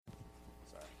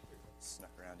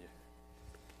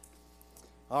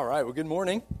All right, well, good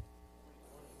morning.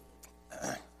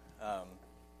 As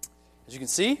you can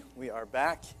see, we are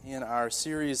back in our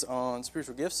series on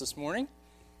spiritual gifts this morning.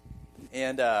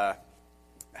 And I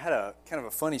had a kind of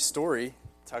a funny story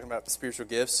talking about the spiritual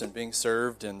gifts and being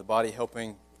served and the body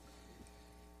helping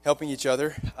each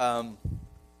other.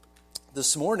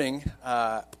 This morning,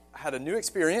 I had a new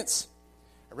experience.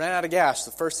 I ran out of gas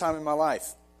the first time in my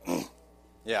life.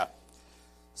 Yeah.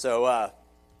 So,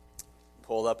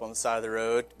 pulled up on the side of the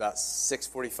road about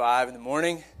 6:45 in the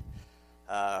morning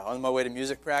on my way to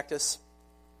music practice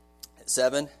at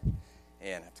 7,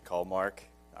 and I have to call Mark,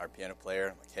 our piano player.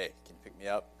 I'm like, hey, can you pick me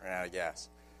up? Ran out of gas.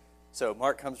 So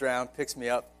Mark comes around, picks me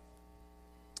up,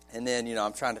 and then,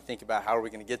 I'm trying to think about how are we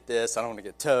going to get this. I don't want to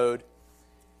get towed.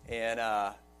 And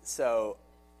so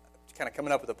kind of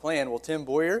coming up with a plan. Well, Tim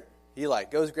Boyer, he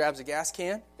goes, grabs a gas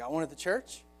can, got one at the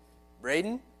church.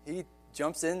 Braden, he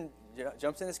jumps in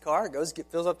his car,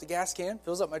 fills up the gas can,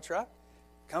 fills up my truck,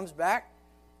 comes back.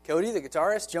 Cody, the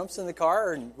guitarist, jumps in the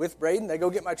car, and with Braden, they go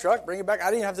get my truck, bring it back. I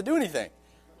didn't even have to do anything.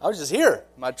 I was just here.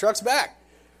 My truck's back.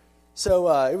 So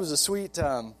it was a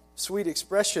sweet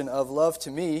expression of love to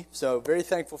me. So very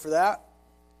thankful for that.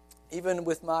 Even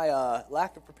with my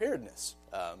lack of preparedness,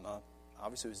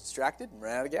 obviously was distracted and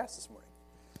ran out of gas this morning.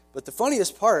 But the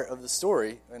funniest part of the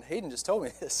story, and Hayden just told me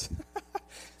this,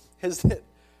 is that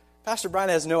Pastor Brian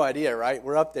has no idea, right?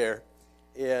 We're up there,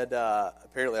 and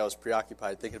apparently I was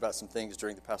preoccupied thinking about some things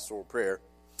during the pastoral prayer.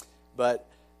 But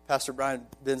Pastor Brian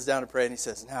bends down to pray, and he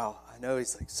says, now, I know,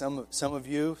 he's like, some of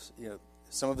you,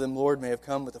 some of them, Lord, may have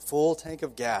come with a full tank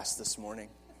of gas this morning.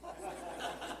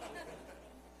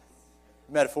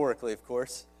 Metaphorically, of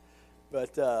course.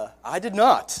 But I did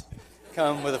not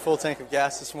come with a full tank of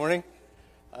gas this morning.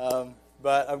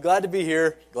 But I'm glad to be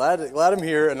here, glad I'm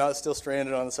here and not still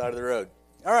stranded on the side of the road.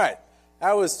 All right,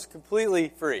 I was completely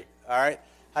free, all right?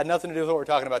 Had nothing to do with what we're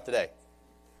talking about today.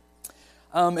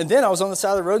 And then I was on the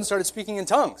side of the road and started speaking in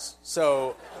tongues.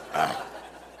 So,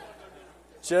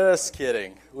 just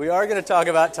kidding. We are going to talk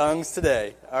about tongues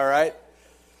today, all right?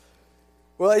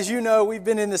 Well, as you know, we've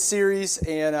been in this series,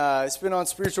 and it's been on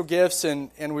spiritual gifts,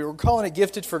 and we were calling it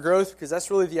Gifted for Growth because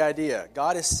that's really the idea.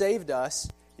 God has saved us.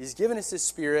 He's given us His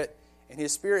Spirit, and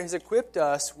His Spirit has equipped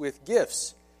us with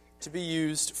gifts to be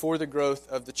used for the growth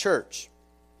of the church.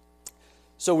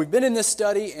 So we've been in this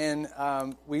study, and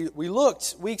we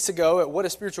looked weeks ago at what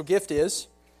a spiritual gift is.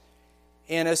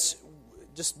 And as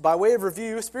just by way of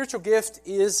review, a spiritual gift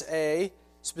is a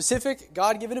specific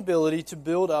God-given ability to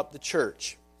build up the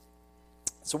church.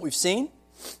 That's what we've seen.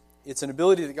 It's an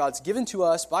ability that God's given to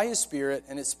us by His Spirit,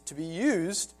 and it's to be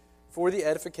used for the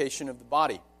edification of the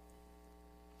body.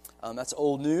 That's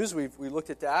old news. We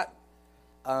looked at that.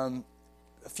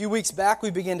 A few weeks back, we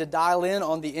began to dial in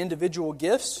on the individual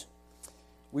gifts.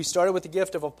 We started with the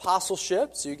gift of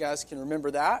apostleship, so you guys can remember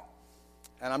that.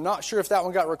 And I'm not sure if that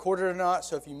one got recorded or not,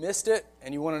 so if you missed it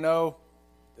and you want to know,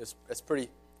 it's pretty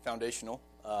foundational,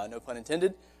 no pun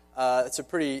intended. It's a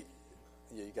pretty,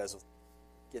 you guys will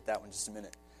get that one in just a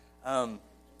minute.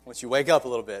 Once you wake up a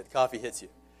little bit, coffee hits you.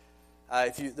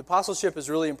 The apostleship is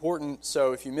really important,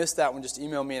 so if you missed that one, just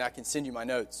email me and I can send you my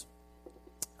notes.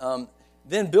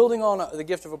 Then building on the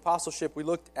gift of apostleship, we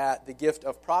looked at the gift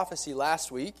of prophecy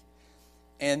last week.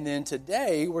 And then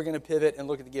today, we're going to pivot and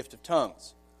look at the gift of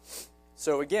tongues.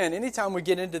 So again, anytime we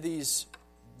get into these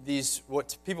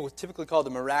what people typically call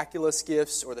the miraculous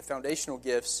gifts or the foundational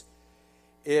gifts,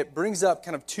 it brings up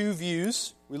kind of two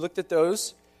views. We looked at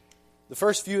those. The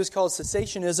first view is called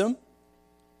cessationism.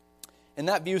 And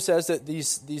that view says that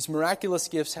these miraculous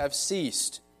gifts have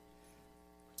ceased.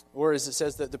 Or as it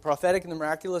says that the prophetic and the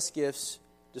miraculous gifts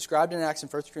described in Acts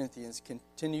and 1 Corinthians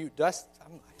continue. I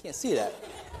can't see that.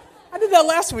 I did that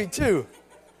last week too.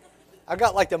 I've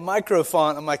got like the micro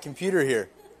font on my computer here.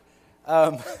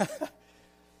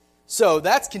 So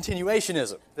that's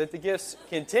continuationism, that the gifts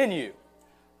continue.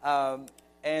 And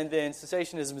then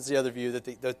cessationism is the other view,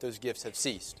 that those gifts have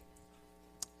ceased.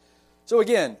 So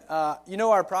again,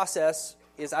 our process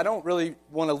is I don't really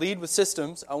want to lead with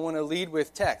systems. I want to lead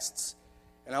with texts.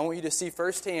 And I want you to see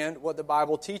firsthand what the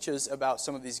Bible teaches about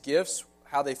some of these gifts,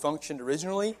 how they functioned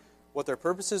originally, what their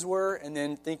purposes were, and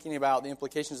then thinking about the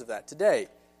implications of that today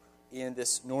in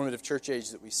this normative church age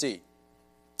that we see.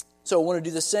 So I want to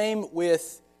do the same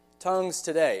with tongues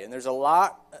today. And there's a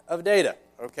lot of data,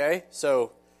 okay?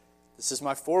 So this is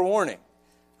my forewarning.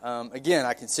 Again,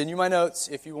 I can send you my notes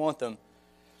if you want them.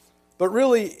 But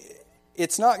really,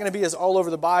 it's not going to be as all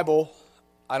over the Bible,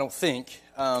 I don't think,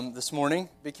 this morning,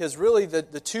 because really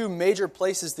the two major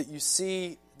places that you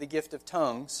see the gift of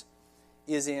tongues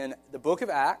is in the book of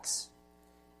Acts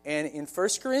and in 1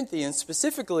 Corinthians,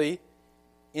 specifically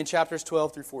in chapters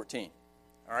 12 through 14.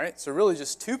 All right, so really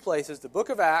just two places, the book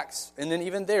of Acts, and then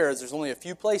even there's only a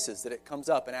few places that it comes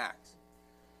up in Acts.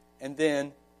 And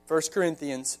then 1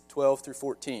 Corinthians 12 through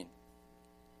 14.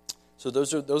 So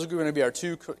those are going to be our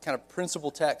two kind of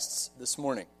principal texts this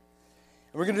morning.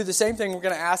 And we're going to do the same thing. We're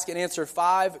going to ask and answer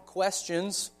 5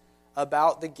 questions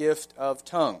about the gift of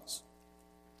tongues.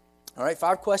 All right,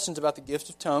 5 questions about the gift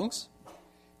of tongues.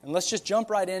 And let's just jump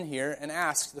right in here and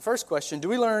ask the first question: do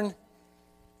we learn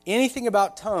anything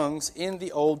about tongues in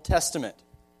the Old Testament?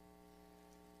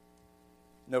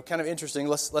 No, kind of interesting.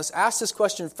 Let's ask this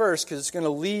question first because it's going to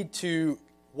lead to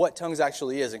what tongues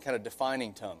actually is and kind of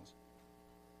defining tongues.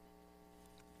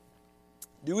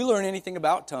 Do we learn anything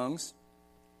about tongues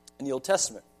in the Old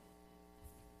Testament?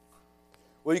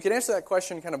 Well, you can answer that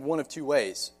question kind of one of two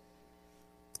ways.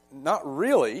 Not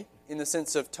really in the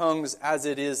sense of tongues as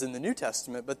it is in the New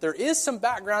Testament, but there is some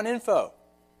background info.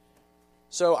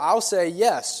 So I'll say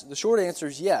yes. The short answer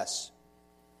is yes.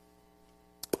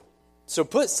 So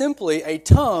put simply, a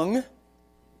tongue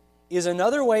is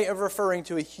another way of referring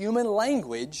to a human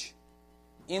language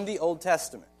in the Old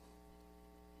Testament.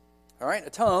 All right, a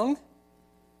tongue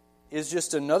is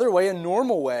just another way, a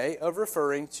normal way of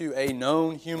referring to a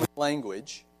known human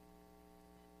language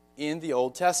in the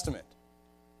Old Testament.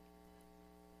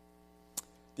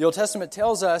 The Old Testament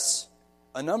tells us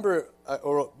a number,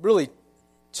 or really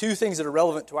two things that are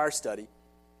relevant to our study.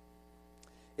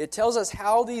 It tells us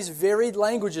how these varied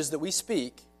languages that we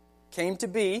speak came to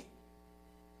be,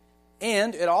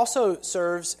 and it also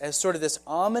serves as sort of this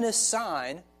ominous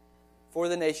sign for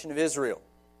the nation of Israel.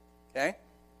 Okay?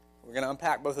 We're going to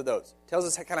unpack both of those. It tells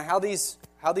us kind of how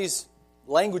these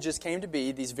languages came to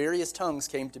be, these various tongues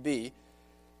came to be,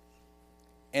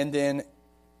 and then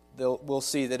we'll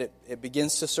see that it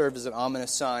begins to serve as an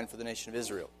ominous sign for the nation of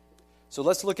Israel. So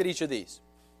let's look at each of these.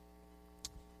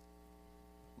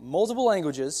 Multiple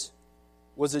languages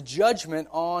was a judgment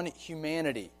on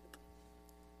humanity.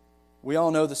 We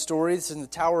all know the story. This is in the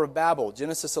Tower of Babel,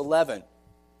 Genesis 11.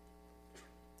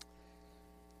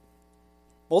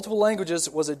 Multiple languages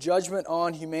was a judgment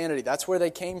on humanity. That's where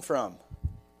they came from,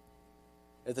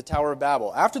 at the Tower of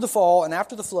Babel. After the fall and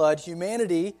after the flood,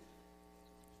 humanity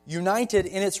united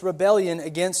in its rebellion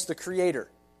against the Creator.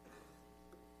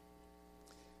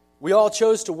 We all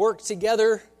chose to work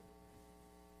together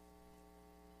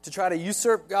to try to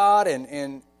usurp God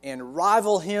and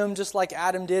rival Him just like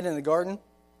Adam did in the garden.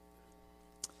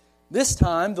 This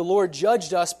time, the Lord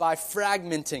judged us by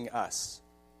fragmenting us.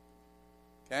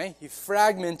 Okay? He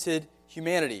fragmented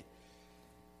humanity.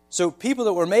 So people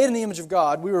that were made in the image of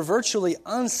God, we were virtually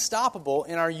unstoppable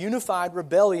in our unified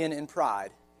rebellion and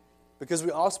pride because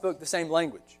we all spoke the same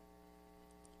language.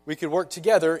 We could work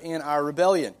together in our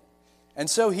rebellion. And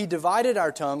so He divided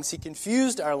our tongues, He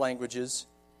confused our languages,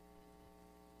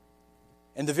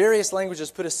 and the various languages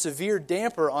put a severe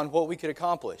damper on what we could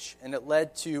accomplish. And it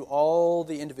led to all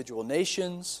the individual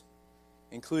nations,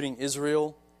 including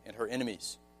Israel and her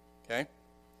enemies. Okay?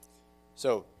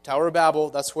 So, Tower of Babel,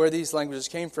 that's where these languages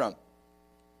came from.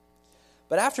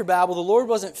 But after Babel, the Lord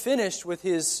wasn't finished with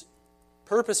His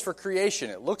purpose for creation.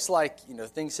 It looks like,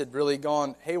 things had really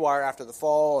gone haywire after the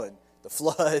fall and the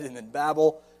flood and then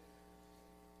Babel.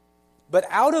 But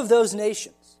out of those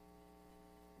nations,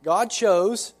 God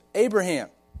chose Abraham,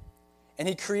 and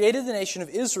He created the nation of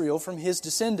Israel from his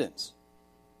descendants.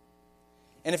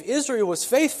 And if Israel was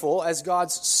faithful as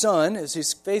God's son, as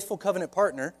His faithful covenant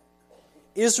partner,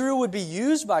 Israel would be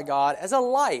used by God as a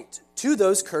light to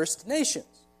those cursed nations,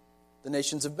 the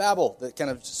nations of Babel that kind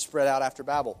of spread out after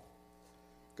Babel.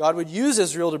 God would use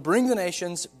Israel to bring the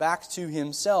nations back to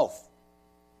Himself.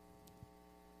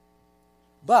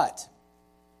 But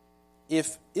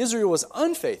if Israel was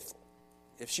unfaithful,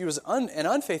 if she was an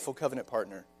unfaithful covenant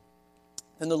partner,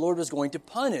 then the Lord was going to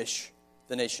punish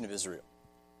the nation of Israel.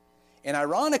 And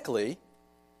ironically,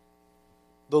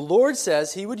 the Lord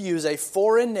says He would use a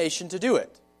foreign nation to do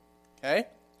it. Okay?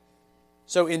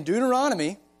 So in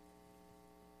Deuteronomy,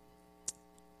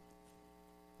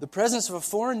 the presence of a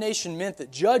foreign nation meant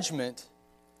that judgment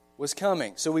was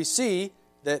coming. So we see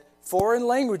that foreign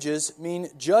languages mean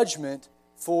judgment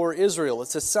for Israel.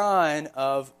 It's a sign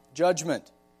of judgment.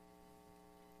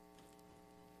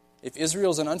 If Israel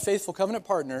is an unfaithful covenant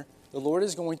partner, the Lord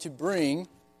is going to bring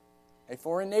a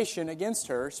foreign nation against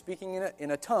her, speaking in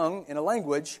a tongue, in a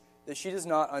language that she does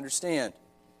not understand.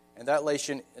 And that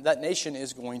nation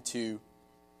is going to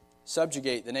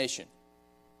subjugate the nation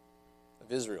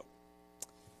of Israel. You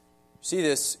see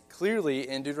this clearly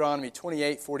in Deuteronomy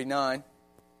 28:49.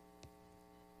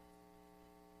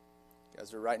 You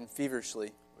guys are writing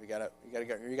feverishly. You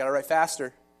gotta write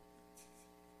faster.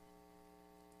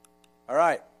 All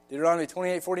right, Deuteronomy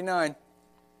 28:49.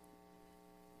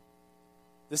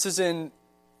 This is in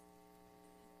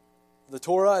the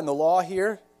Torah and the law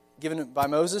here, given by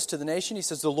Moses to the nation. He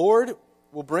says, the Lord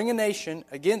will bring a nation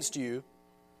against you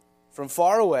from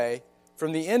far away,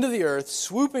 from the end of the earth,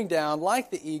 swooping down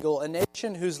like the eagle, a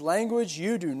nation whose language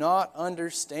you do not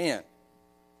understand.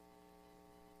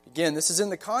 Again, this is in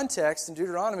the context in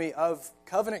Deuteronomy of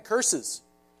covenant curses.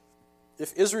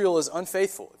 If Israel is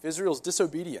unfaithful, if Israel is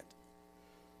disobedient.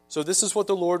 So this is what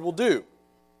the Lord will do.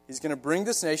 He's going to bring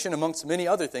this nation, amongst many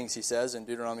other things he says in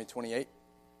Deuteronomy 28.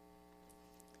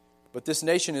 But this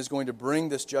nation is going to bring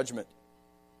this judgment.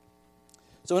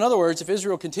 So in other words, if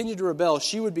Israel continued to rebel,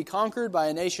 she would be conquered by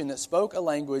a nation that spoke a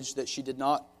language that she did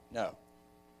not know.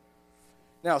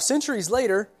 Now, centuries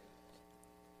later,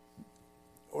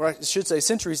 or I should say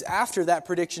centuries after that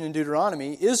prediction in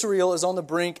Deuteronomy, Israel is on the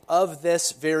brink of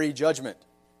this very judgment.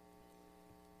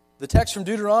 The text from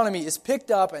Deuteronomy is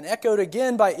picked up and echoed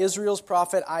again by Israel's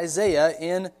prophet Isaiah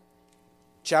in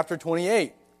chapter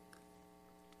 28.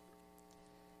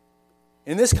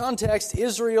 In this context,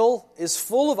 Israel is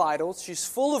full of idols. She's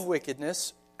full of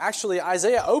wickedness. Actually,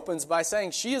 Isaiah opens by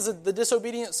saying she is the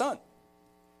disobedient son.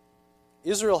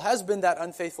 Israel has been that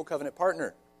unfaithful covenant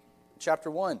partner.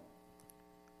 Chapter 1.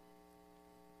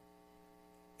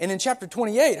 And in chapter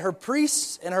 28, her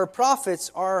priests and her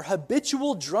prophets are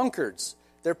habitual drunkards.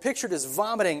 They're pictured as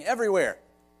vomiting everywhere.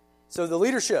 So the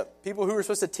leadership, people who were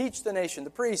supposed to teach the nation, the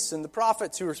priests and the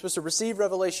prophets who were supposed to receive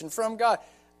revelation from God,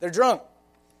 they're drunk.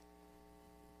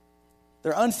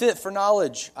 They're unfit for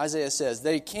knowledge, Isaiah says.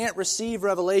 They can't receive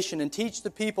revelation and teach the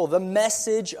people the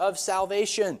message of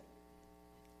salvation.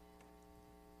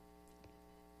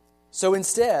 So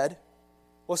instead,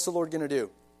 what's the Lord going to do?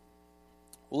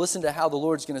 Well, listen to how the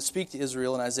Lord's going to speak to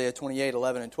Israel in Isaiah 28,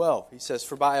 11 and 12. He says,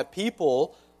 for by a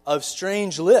people of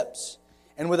strange lips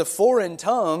and with a foreign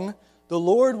tongue, the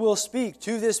Lord will speak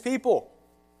to this people.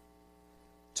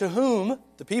 To whom,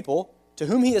 the people, to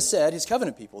whom he has said, his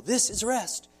covenant people, this is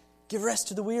rest. Give rest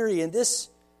to the weary, and this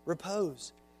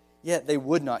repose. Yet they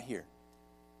would not hear.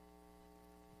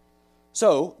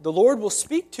 So, the Lord will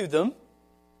speak to them,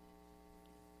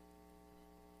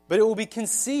 but it will be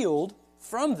concealed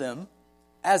from them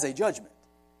as a judgment.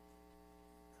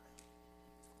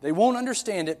 They won't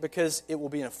understand it because it will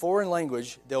be in a foreign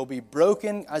language. They'll be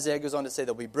broken, Isaiah goes on to say,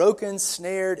 they'll be broken,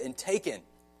 snared, and taken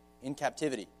in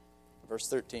captivity. Verse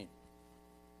 13.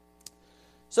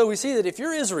 So we see that if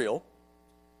you're Israel,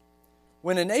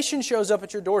 when a nation shows up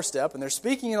at your doorstep and they're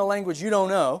speaking in a language you don't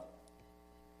know,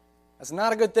 that's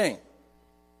not a good thing.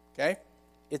 Okay?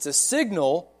 It's a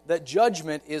signal that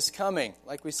judgment is coming,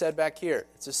 like we said back here.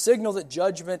 It's a signal that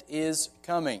judgment is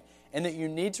coming and that you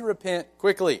need to repent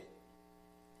quickly.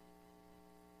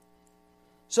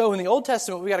 So in the Old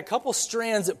Testament, we got a couple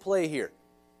strands at play here.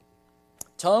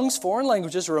 Tongues, foreign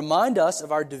languages remind us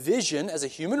of our division as a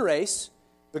human race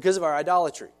because of our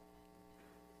idolatry.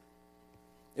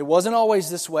 It wasn't always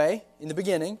this way in the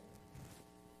beginning,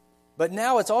 but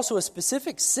now it's also a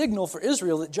specific signal for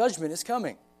Israel that judgment is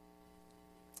coming.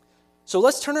 So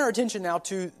let's turn our attention now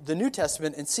to the New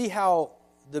Testament and see how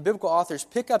the biblical authors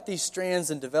pick up these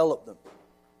strands and develop them.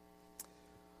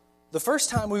 The first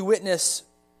time we witness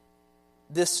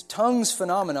this tongues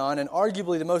phenomenon, and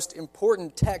arguably the most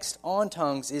important text on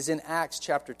tongues, is in Acts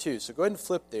chapter 2. So go ahead and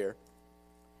flip there.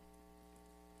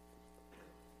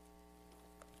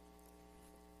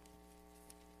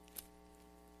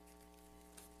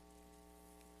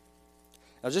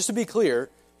 Now, just to be clear,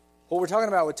 what we're talking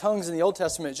about with tongues in the Old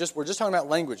Testament is we're just talking about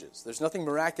languages. There's nothing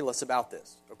miraculous about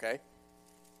this, okay?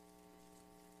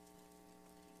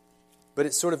 But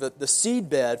it's sort of the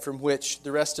seedbed from which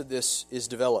the rest of this is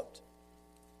developed.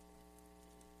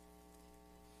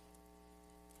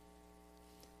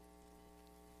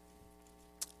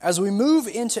 As we move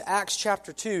into Acts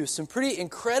chapter 2, some pretty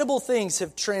incredible things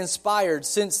have transpired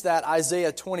since that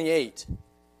Isaiah 28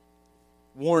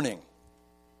 warning.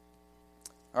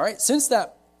 All right, since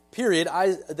that period,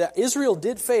 that Israel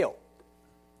did fail.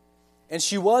 And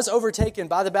she was overtaken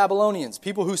by the Babylonians,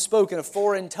 people who spoke in a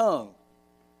foreign tongue.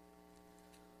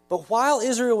 But while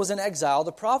Israel was in exile,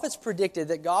 the prophets predicted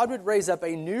that God would raise up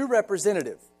a new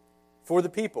representative for the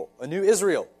people, a new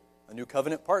Israel, a new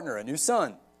covenant partner, a new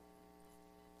son,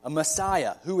 a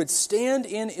Messiah who would stand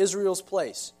in Israel's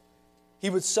place. He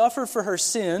would suffer for her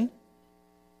sin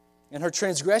and her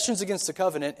transgressions against the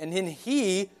covenant, and then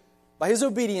he, by his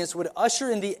obedience, would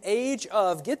usher in the age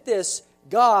of, get this,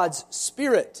 God's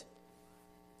Spirit.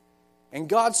 And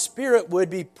God's Spirit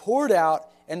would be poured out,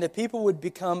 and the people would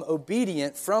become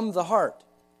obedient from the heart.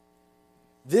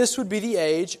 This would be the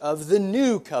age of the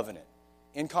new covenant,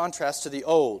 in contrast to the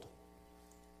old.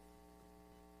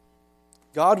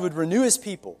 God would renew his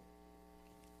people.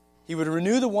 He would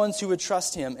renew the ones who would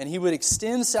trust him, and he would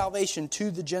extend salvation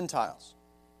to the Gentiles.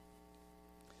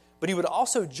 But he would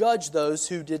also judge those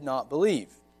who did not believe.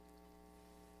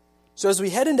 So as we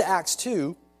head into Acts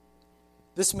 2,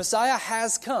 this Messiah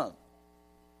has come.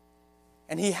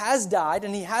 And he has died,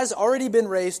 and he has already been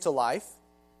raised to life.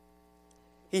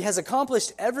 He has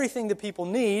accomplished everything the people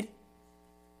need,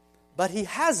 but he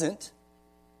hasn't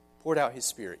poured out his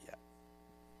Spirit yet.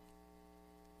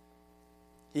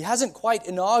 He hasn't quite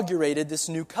inaugurated this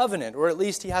new covenant, or at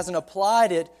least he hasn't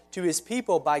applied it to his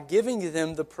people by giving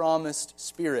them the promised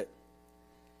Spirit.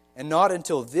 And not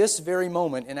until this very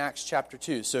moment in Acts chapter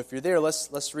 2. So if you're there,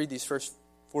 let's read these first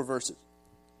 4 verses.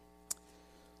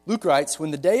 Luke writes,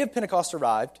 "When the day of Pentecost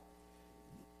arrived,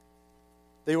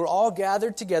 they were all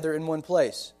gathered together in one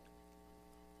place.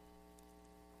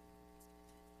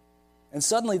 And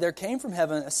suddenly there came from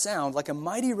heaven a sound like a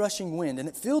mighty rushing wind, and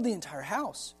it filled the entire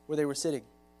house where they were sitting.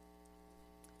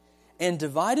 And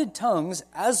divided tongues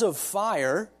as of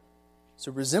fire,"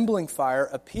 so resembling fire,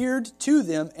 "appeared to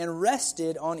them and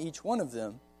rested on each one of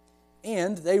them.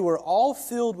 And they were all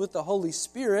filled with the Holy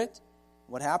Spirit."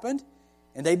 What happened?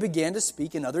 "And they began to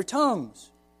speak in other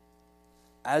tongues,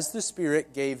 as the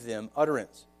Spirit gave them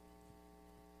utterance."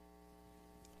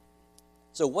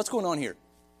 So what's going on here?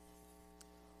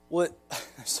 Well,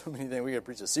 there's so many things. We got to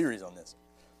preach a series on this.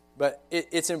 But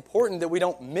it's important that we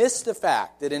don't miss the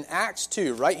fact that in Acts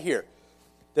 2, right here,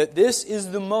 that this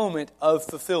is the moment of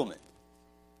fulfillment.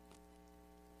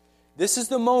 This is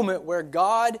the moment where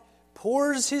God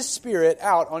pours his Spirit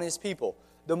out on his people.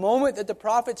 The moment that the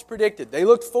prophets predicted, they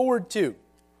looked forward to.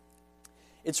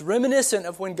 It's reminiscent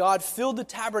of when God filled the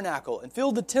tabernacle and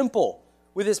filled the temple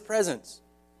with his presence.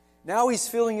 Now he's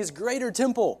filling his greater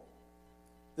temple,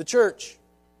 the church.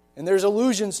 And there's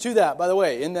allusions to that, by the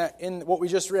way, in what we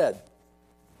just read.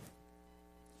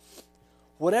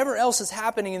 Whatever else is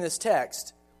happening in this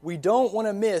text, we don't want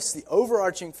to miss the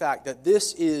overarching fact that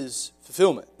this is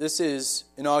fulfillment. This is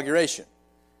inauguration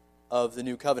of the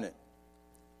new covenant.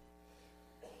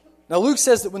 Now Luke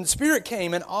says that when the Spirit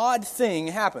came, an odd thing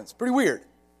happens. Pretty weird,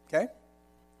 okay?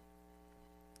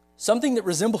 Something that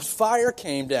resembled fire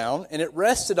came down, and it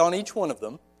rested on each one of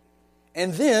them.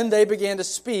 And then they began to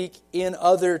speak in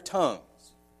other tongues.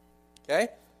 Okay?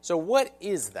 So what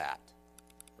is that?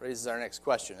 Raises our next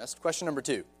question. That's question number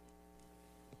 2.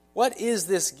 What is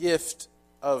this gift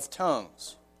of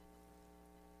tongues?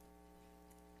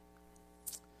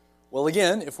 Well,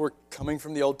 again, if we're coming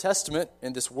from the Old Testament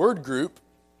in this word group,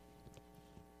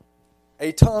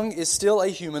 a tongue is still a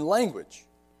human language.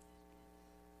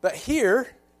 But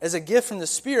here, as a gift from the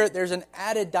Spirit, there's an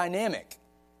added dynamic.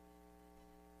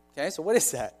 Okay, so what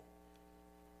is that?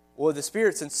 Well, the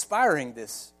Spirit's inspiring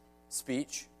this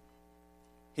speech.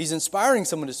 He's inspiring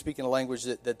someone to speak in a language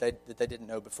that they didn't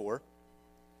know before.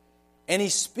 And he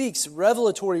speaks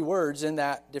revelatory words in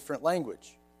that different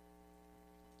language.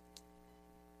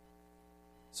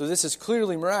 So this is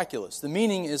clearly miraculous. The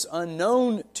meaning is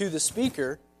unknown to the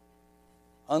speaker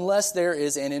unless there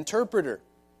is an interpreter.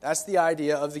 That's the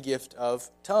idea of the gift of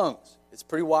tongues. It's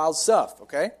pretty wild stuff,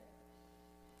 okay?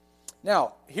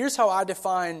 Now, here's how I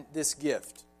define this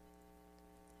gift.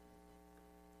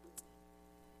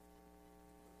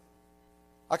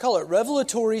 I call it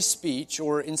revelatory speech,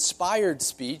 or inspired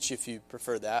speech, if you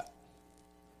prefer that.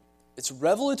 It's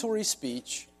revelatory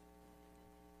speech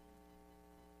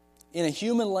in a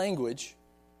human language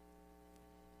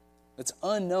that's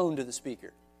unknown to the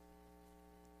speaker.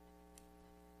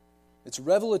 It's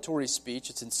revelatory speech,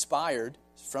 it's inspired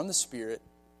from the Spirit,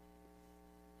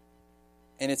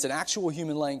 and it's an actual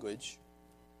human language,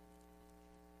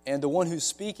 and the one who's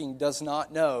speaking does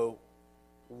not know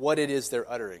what it is they're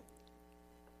uttering,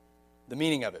 the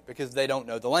meaning of it, because they don't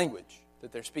know the language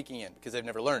that they're speaking in, because they've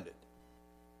never learned it,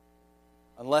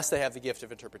 unless they have the gift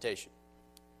of interpretation.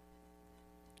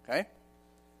 Okay?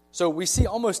 So we see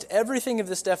almost everything of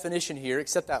this definition here,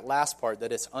 except that last part,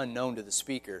 that it's unknown to the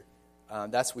speaker.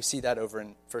 We see that over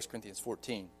in 1 Corinthians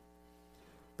 14.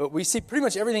 But we see pretty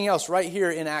much everything else right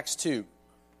here in Acts 2.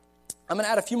 I'm going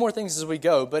to add a few more things as we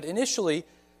go, but initially,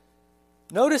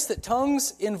 notice that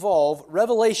tongues involve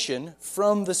revelation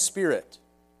from the Spirit.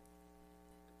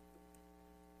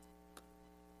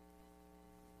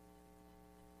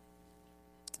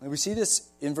 And we see this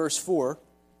in verse 4.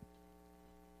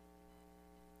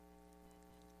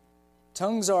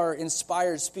 Tongues are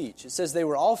inspired speech. It says they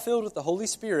were all filled with the Holy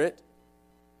Spirit,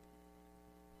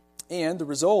 and the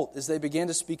result is they began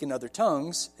to speak in other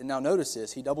tongues. And now notice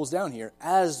this, he doubles down here,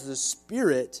 as the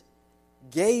Spirit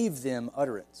gave them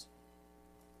utterance.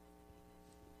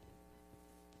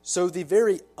 So the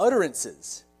very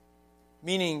utterances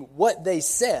meaning what they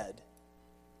said,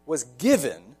 was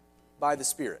given by the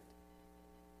Spirit.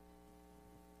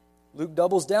 Luke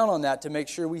doubles down on that to make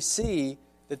sure we see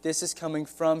that this is coming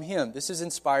from him. This is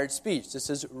inspired speech. This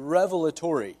is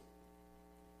revelatory.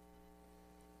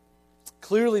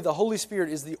 Clearly, the Holy Spirit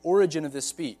is the origin of this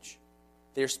speech.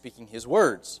 They're speaking his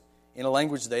words in a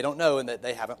language they don't know and that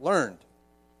they haven't learned.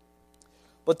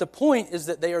 But the point is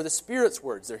that they are the Spirit's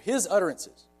words. They're his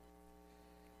utterances.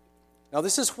 Now,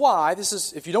 this is why,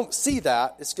 if you don't see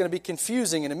that, it's going to be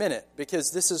confusing in a minute,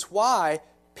 because this is why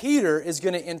Peter is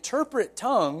going to interpret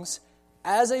tongues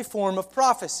as a form of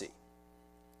prophecy.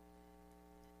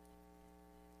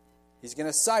 He's going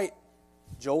to cite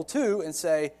Joel 2 and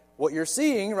say, what you're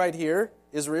seeing right here,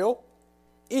 Israel,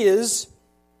 is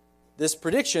this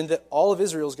prediction that all of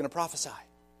Israel is going to prophesy.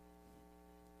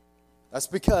 That's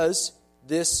because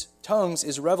this tongues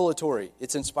is revelatory.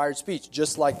 It's inspired speech,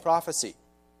 just like prophecy.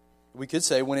 We could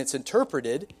say when it's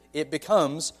interpreted, it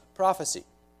becomes prophecy.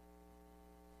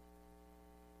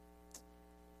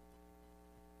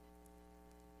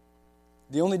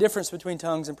 The only difference between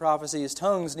tongues and prophecy is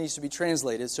tongues needs to be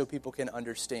translated so people can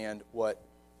understand what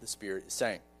the Spirit is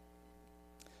saying.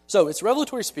 So it's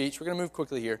revelatory speech. We're going to move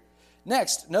quickly here.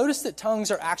 Next, notice that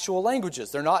tongues are actual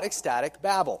languages. They're not ecstatic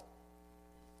babble.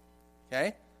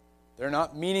 Okay? They're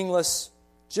not meaningless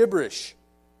gibberish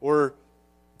or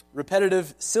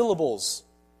repetitive syllables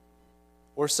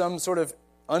or some sort of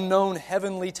unknown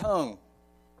heavenly tongue.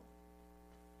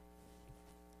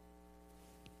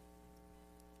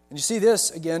 And you see this,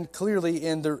 again, clearly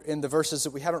in the verses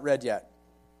that we haven't read yet.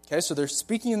 Okay, so they're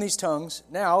speaking in these tongues.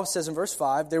 Now, it says in verse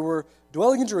 5, there were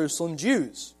dwelling in Jerusalem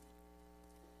Jews,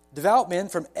 devout men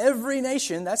from every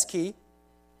nation, that's key,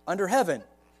 under heaven.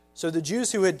 So the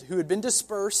Jews who had been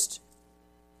dispersed,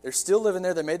 they're still living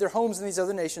there. They made their homes in these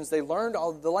other nations. They learned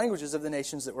all the languages of the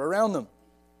nations that were around them.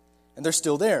 And they're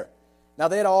still there. Now,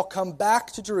 they had all come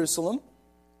back to Jerusalem.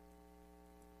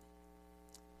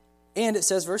 And it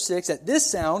says, verse 6, at this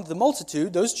sound, the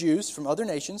multitude, those Jews from other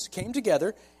nations, came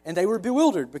together, and they were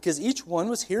bewildered, because each one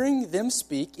was hearing them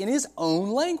speak in his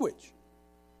own language.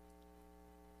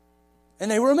 And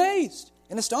they were amazed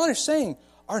and astonished, saying,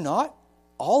 are not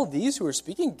all of these who are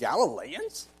speaking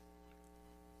Galileans?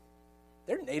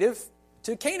 They're native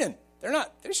to Canaan.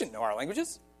 They shouldn't know our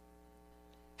languages.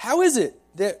 How is it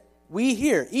that we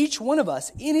hear, each one of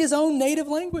us, in his own native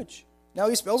language? Now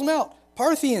he spells them out.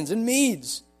 Parthians and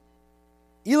Medes,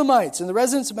 Elamites and the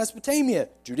residents of Mesopotamia,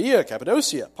 Judea,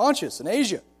 Cappadocia, Pontus and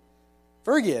Asia,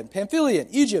 Phrygia and Pamphylia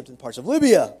and Egypt and parts of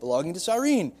Libya belonging to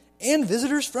Cyrene, and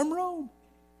visitors from Rome,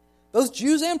 both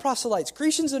Jews and proselytes,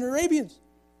 Cretians and Arabians.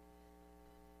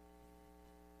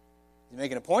 You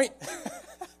making a point?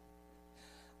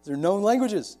 They're known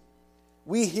languages.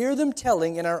 We hear them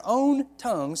telling in our own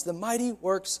tongues the mighty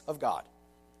works of God.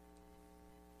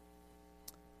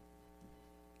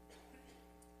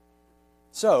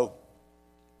 So,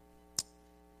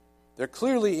 they're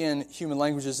clearly in human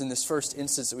languages in this first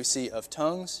instance that we see of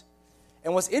tongues.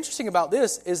 And what's interesting about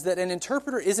this is that an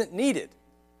interpreter isn't needed.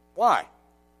 Why?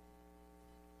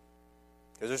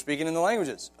 Because they're speaking in the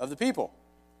languages of the people.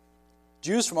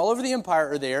 Jews from all over the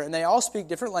empire are there, and they all speak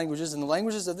different languages, and the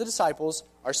languages of the disciples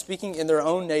are speaking in their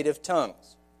own native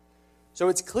tongues. So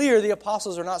it's clear the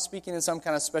apostles are not speaking in some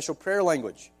kind of special prayer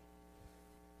language.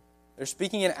 They're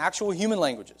speaking in actual human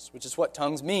languages, which is what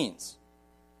tongues means.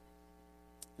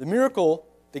 The miracle,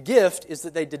 the gift, is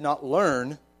that they did not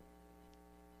learn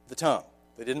the tongue.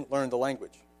 They didn't learn the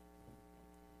language.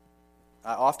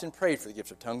 I often prayed for the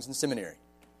gift of tongues in seminary.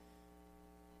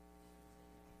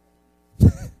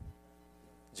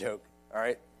 Joke, all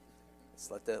right? Let's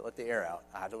let the air out.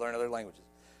 I had to learn other languages.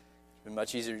 It's been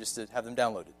much easier just to have them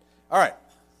downloaded. All right.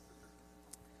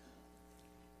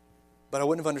 But I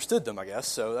wouldn't have understood them, I guess,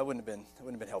 so that wouldn't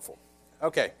have been helpful.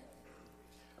 Okay.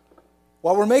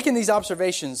 While we're making these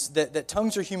observations that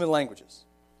tongues are human languages,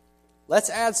 let's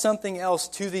add something else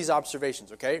to these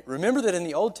observations, okay? Remember that in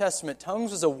the Old Testament,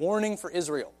 tongues was a warning for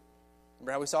Israel.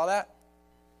 Remember how we saw that?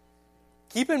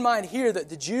 Keep in mind here that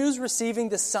the Jews receiving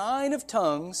the sign of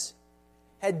tongues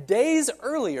had days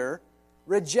earlier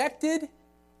rejected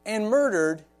and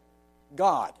murdered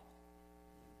God.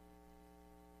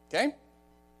 Okay?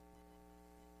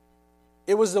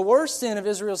 It was the worst sin of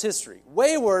Israel's history,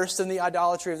 way worse than the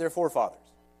idolatry of their forefathers.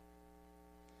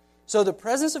 So the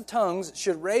presence of tongues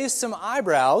should raise some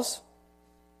eyebrows,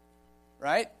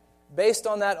 right, based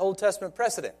on that Old Testament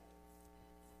precedent.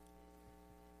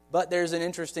 But there's an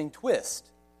interesting twist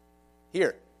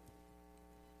here.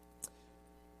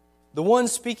 The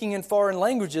ones speaking in foreign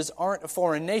languages aren't a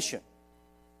foreign nation.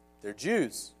 They're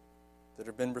Jews that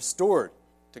have been restored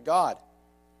to God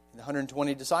the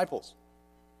 120 disciples.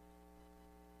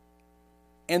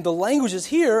 And the languages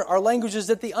here are languages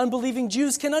that the unbelieving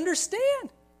Jews can understand.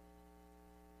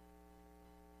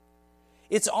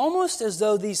 It's almost as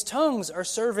though these tongues are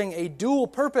serving a dual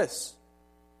purpose.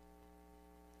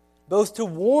 Both to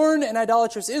warn an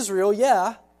idolatrous Israel,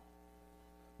 yeah,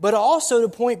 but also to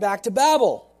point back to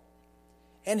Babel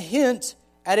and hint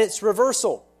at its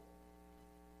reversal.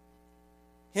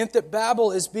 Hint that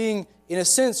Babel is being, in a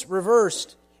sense,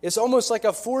 reversed. It's almost like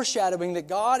a foreshadowing that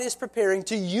God is preparing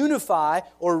to unify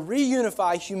or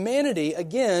reunify humanity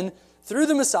again through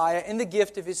the Messiah and the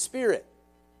gift of His Spirit.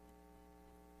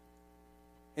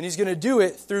 And He's going to do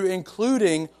it through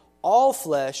including all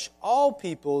flesh, all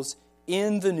peoples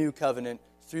in the new covenant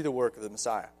through the work of the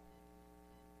Messiah.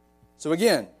 So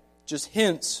again, just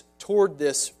hints toward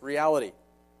this reality.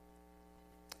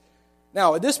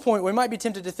 Now, at this point, we might be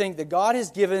tempted to think that God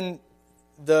has given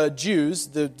the Jews,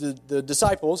 the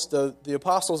disciples, the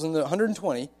apostles and the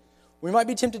 120, we might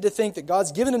be tempted to think that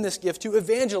God's given them this gift to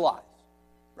evangelize,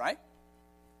 right?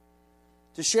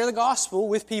 To share the gospel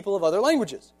with people of other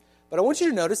languages. But I want you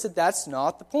to notice that that's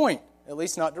not the point, at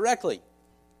least not directly.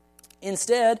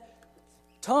 Instead,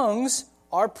 tongues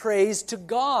are praise to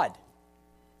God,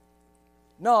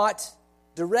 not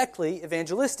directly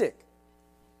evangelistic.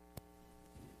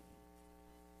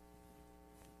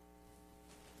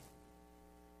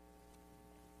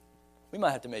 We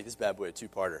might have to make this bad boy a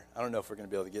two-parter. I don't know if we're going to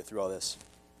be able to get through all this.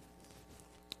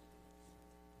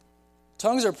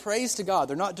 Tongues are praise to God.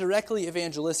 They're not directly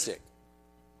evangelistic.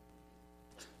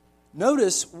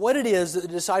 Notice what it is that the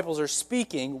disciples are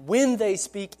speaking when they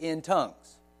speak in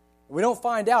tongues. We don't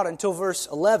find out until verse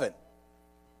 11.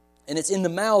 And it's in the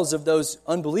mouths of those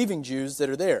unbelieving Jews that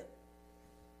are there.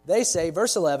 They say,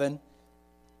 verse 11,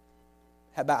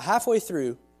 about halfway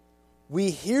through, we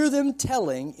hear them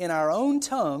telling in our own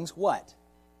tongues what?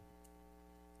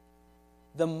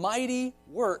 The mighty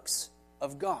works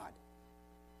of God.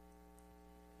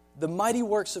 The mighty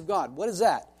works of God. What is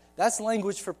that? That's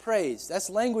language for praise. That's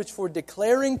language for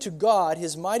declaring to God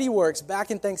His mighty works back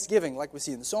in thanksgiving, like we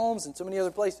see in the Psalms and so many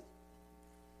other places.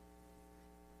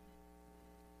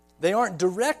 They aren't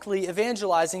directly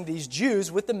evangelizing these Jews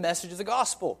with the message of the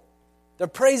gospel. They're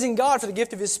praising God for the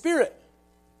gift of His Spirit.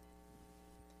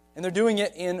 And they're doing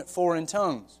it in foreign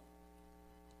tongues.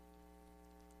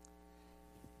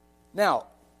 Now,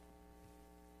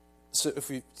 so if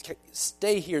we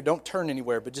stay here, don't turn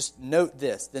anywhere, but just note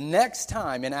this. The next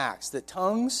time in Acts that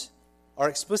tongues are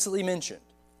explicitly mentioned,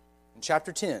 in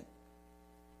chapter 10,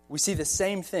 we see the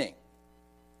same thing.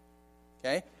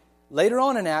 Okay? Later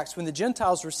on in Acts, when the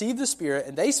Gentiles receive the Spirit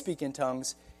and they speak in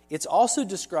tongues, it's also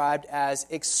described as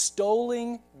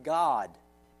extolling God.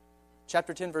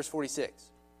 Chapter 10, verse 46.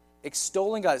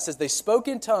 Extolling God. It says they spoke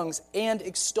in tongues and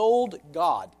extolled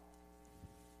God.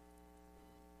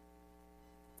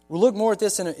 We'll look more at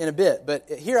this in a bit, but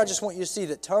here I just want you to see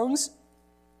that tongues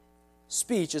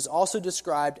speech is also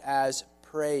described as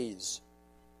praise.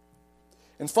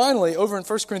 And finally, over in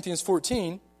 1 Corinthians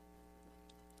 14,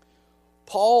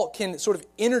 Paul can sort of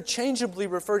interchangeably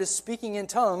refer to speaking in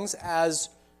tongues as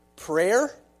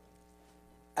prayer,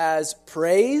 as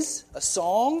praise, a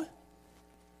song,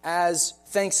 as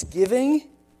thanksgiving.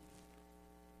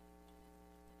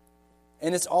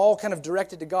 And it's all kind of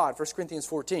directed to God, 1 Corinthians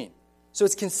 14. So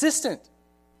it's consistent.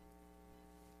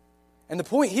 And the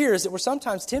point here is that we're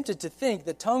sometimes tempted to think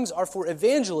that tongues are for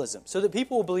evangelism, so that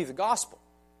people will believe the gospel.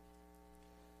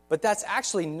 But that's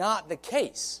actually not the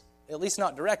case, at least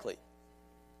not directly.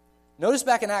 Notice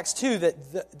back in Acts 2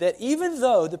 that even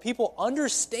though the people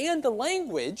understand the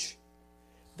language,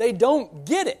 they don't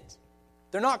get it.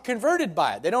 They're not converted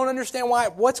by it. They don't understand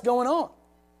what's going on.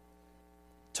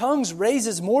 Tongues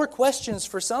raises more questions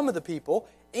for some of the people,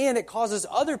 and it causes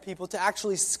other people to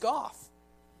actually scoff.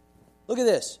 Look at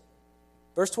this.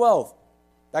 Verse 12,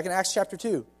 back in Acts chapter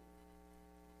 2. It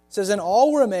says, and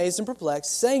all were amazed and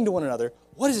perplexed, saying to one another,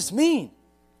 what does this mean?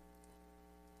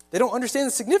 They don't understand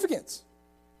the significance.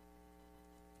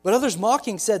 But others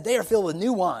mocking said, they are filled with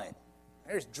new wine.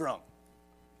 They're just drunk.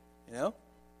 You know?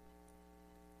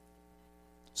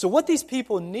 So what these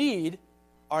people need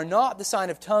are not the sign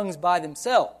of tongues by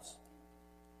themselves.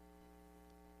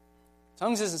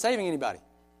 Tongues isn't saving anybody,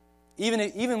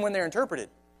 even when they're interpreted,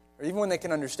 or even when they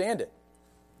can understand it.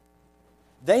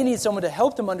 They need someone to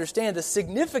help them understand the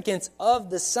significance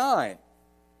of the sign.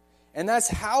 And that's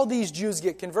how these Jews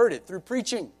get converted, through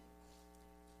preaching.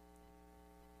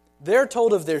 They're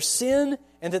told of their sin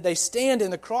and that they stand in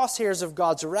the crosshairs of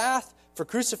God's wrath for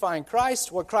crucifying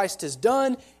Christ, what Christ has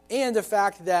done, and the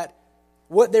fact that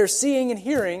what they're seeing and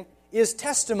hearing is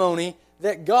testimony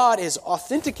that God has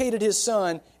authenticated His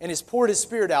Son and has poured His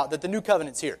Spirit out, that the new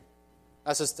covenant's here.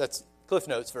 That's Cliff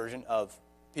Notes version of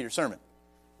Peter's sermon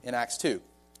in Acts 2.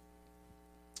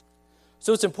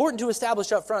 So it's important to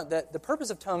establish up front that the purpose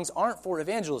of tongues aren't for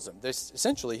evangelism. They're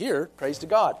essentially here, praise to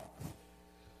God.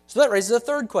 So that raises a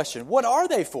third question. What are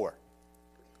they for?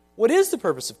 What is the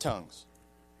purpose of tongues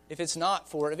if it's not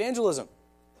for evangelism?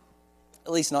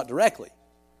 At least not directly.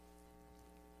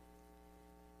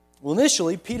 Well,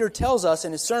 initially, Peter tells us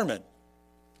in his sermon.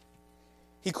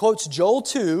 He quotes Joel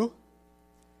 2,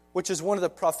 which is one of the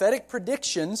prophetic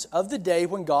predictions of the day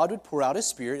when God would pour out His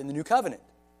Spirit in the new covenant.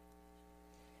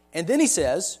 And then he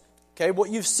says, okay, what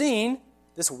you've seen,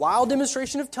 this wild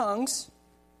demonstration of tongues,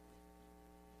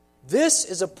 this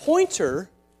is a pointer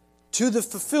to the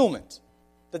fulfillment,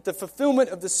 that the fulfillment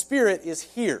of the Spirit is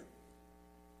here,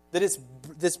 that it's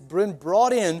been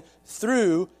brought in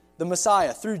through the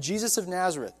Messiah, through Jesus of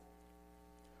Nazareth.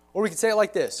 Or we could say it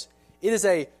like this. It is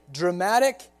a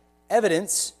dramatic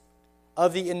evidence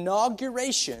of the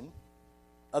inauguration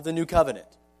of the new covenant.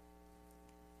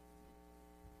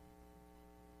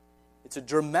 It's a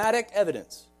dramatic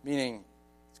evidence, meaning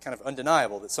it's kind of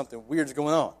undeniable that something weird is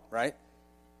going on, right?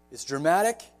 It's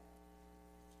dramatic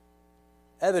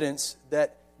evidence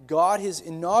that God has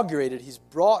inaugurated, He's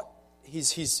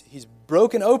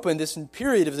broken open this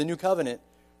period of the new covenant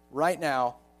right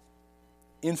now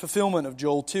in fulfillment of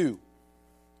Joel 2.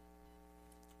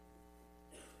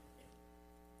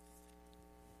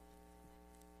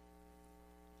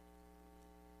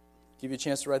 Give you a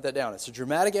chance to write that down. It's a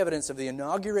dramatic evidence of the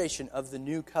inauguration of the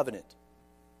new covenant.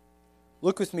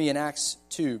 Look with me in Acts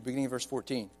 2, beginning of verse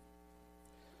 14.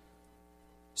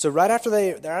 So right after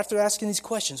they're asking these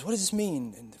questions, what does this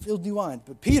mean? And the field new wine.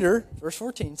 But Peter, verse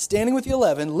 14, standing with the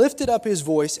 11, lifted up his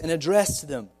voice and addressed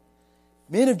them.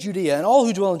 Men of Judea and all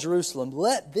who dwell in Jerusalem,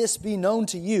 let this be known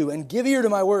to you, and give ear to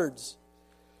my words.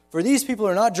 For these people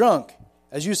are not drunk,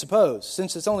 as you suppose,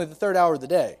 since it's only the third hour of the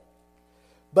day.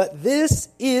 But this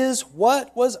is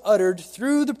what was uttered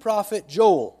through the prophet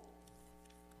Joel.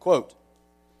 Quote,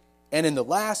 and in the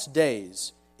last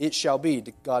days it shall be,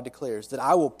 God declares, that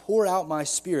I will pour out my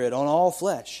Spirit on all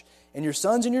flesh, and your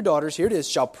sons and your daughters, here it is,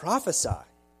 shall prophesy.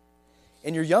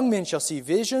 And your young men shall see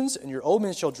visions, and your old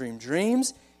men shall dream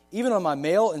dreams, even on my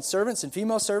male and servants and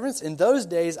female servants. In those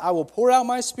days I will pour out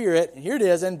my Spirit, and here it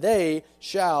is, and they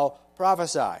shall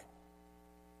prophesy.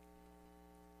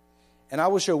 And I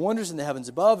will show wonders in the heavens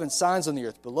above and signs on the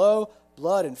earth below,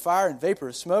 blood and fire and vapor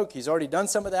of smoke. He's already done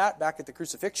some of that back at the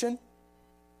crucifixion.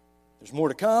 There's more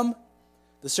to come.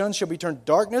 The sun shall be turned to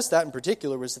darkness. That in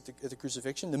particular was at the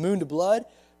crucifixion. The moon to blood.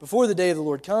 Before the day of the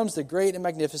Lord comes, the great and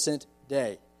magnificent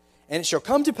day. And it shall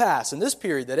come to pass in this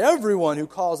period that everyone who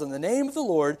calls on the name of the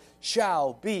Lord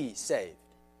shall be saved.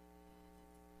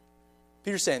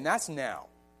 Peter's saying that's now.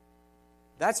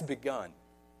 That's begun.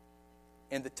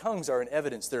 And the tongues are an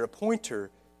evidence. They're a pointer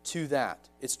to that.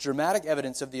 It's dramatic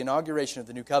evidence of the inauguration of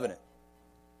the new covenant.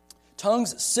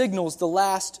 Tongues signals the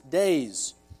last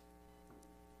days.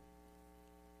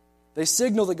 They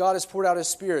signal that God has poured out His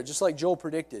Spirit, just like Joel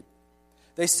predicted.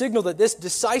 They signal that this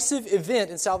decisive event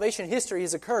in salvation history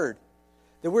has occurred,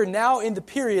 that we're now in the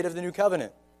period of the new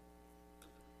covenant.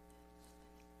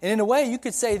 And in a way, you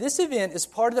could say this event is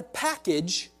part of the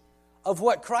package of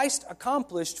what Christ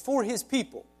accomplished for His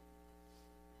people.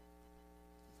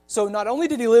 So not only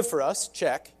did He live for us,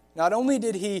 check. Not only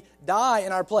did He die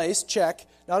in our place, check.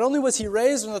 Not only was He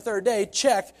raised on the third day,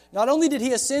 check. Not only did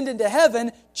He ascend into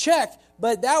heaven, check.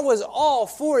 But that was all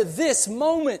for this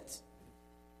moment.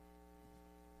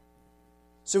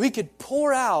 So He could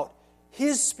pour out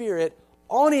His Spirit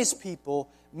on His people,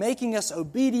 making us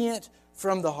obedient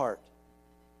from the heart,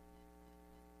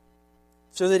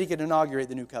 so that He could inaugurate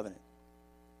the new covenant.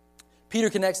 Peter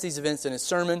connects these events in his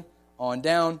sermon on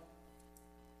down.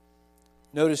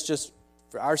 Notice, just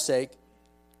for our sake,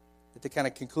 at the kind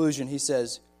of conclusion, he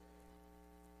says,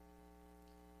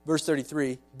 verse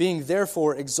 33, being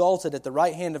therefore exalted at the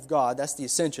right hand of God, that's the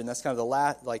ascension, that's kind of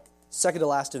the second to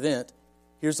last event.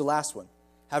 Here's the last one.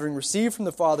 Having received from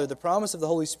the Father the promise of the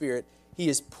Holy Spirit, He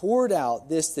has poured out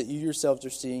this that you yourselves are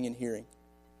seeing and hearing.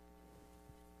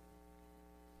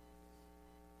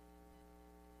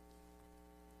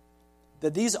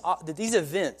 That these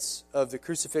events of the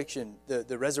crucifixion,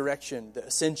 the resurrection, the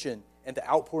ascension, and the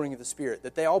outpouring of the Spirit,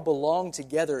 that they all belong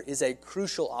together is a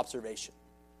crucial observation.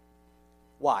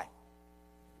 Why?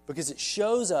 Because it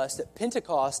shows us that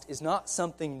Pentecost is not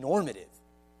something normative.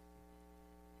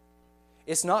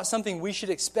 It's not something we should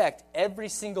expect every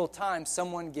single time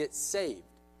someone gets saved.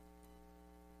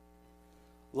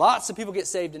 Lots of people get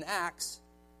saved in Acts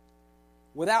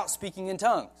without speaking in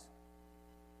tongues.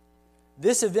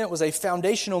 This event was a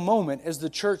foundational moment as the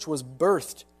church was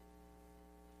birthed.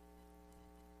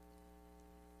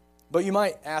 But you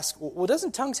might ask, well,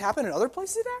 doesn't tongues happen in other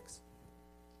places in Acts?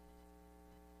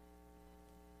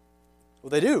 Well,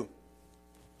 they do.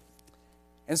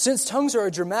 And since tongues are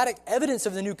a dramatic evidence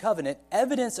of the new covenant,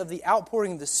 evidence of the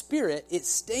outpouring of the Spirit, it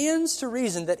stands to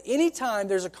reason that anytime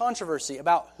there's a controversy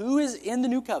about who is in the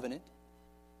new covenant,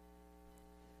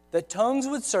 that tongues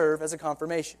would serve as a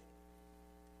confirmation.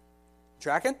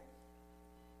 Tracking?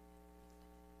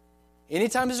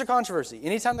 Anytime there's a controversy,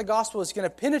 anytime the gospel is going to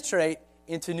penetrate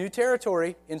into new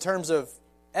territory in terms of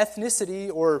ethnicity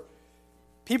or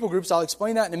people groups, I'll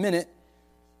explain that in a minute,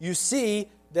 you see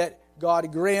that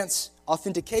God grants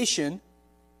authentication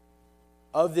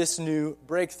of this new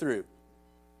breakthrough.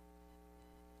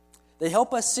 They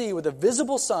help us see with a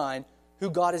visible sign who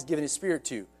God has given His Spirit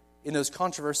to in those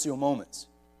controversial moments.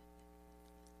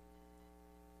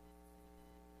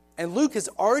 And Luke has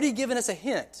already given us a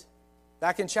hint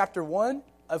back in chapter 1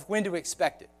 of when to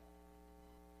expect it.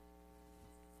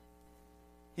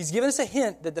 He's given us a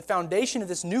hint that the foundation of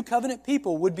this new covenant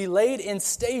people would be laid in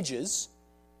stages,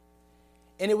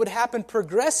 and it would happen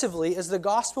progressively as the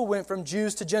gospel went from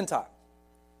Jews to Gentile.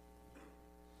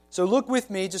 So look with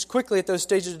me just quickly at those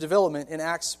stages of development in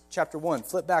Acts chapter 1.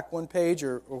 Flip back one page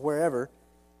or wherever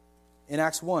in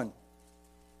Acts 1.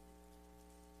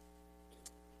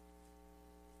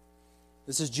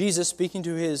 This is Jesus speaking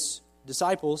to His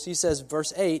disciples. He says,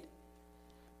 verse 8,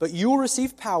 "But you will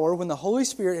receive power when the Holy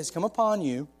Spirit has come upon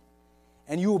you,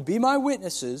 and you will be my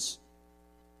witnesses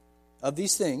of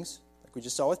these things," like we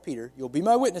just saw with Peter. "You'll be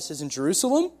my witnesses in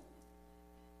Jerusalem,"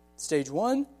 stage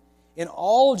 1, "in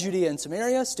all Judea and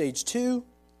Samaria," stage 2,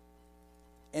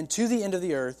 "and to the end of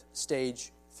the earth,"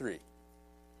 stage 3.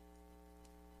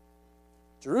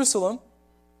 Jerusalem,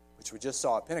 which we just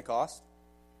saw at Pentecost,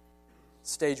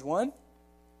 stage 1.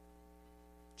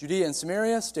 Judea and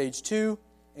Samaria, stage 2.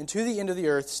 And to the end of the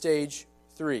earth, stage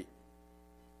 3.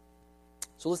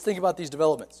 So let's think about these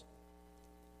developments.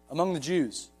 Among the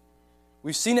Jews,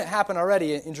 we've seen it happen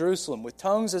already in Jerusalem with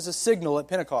tongues as a signal at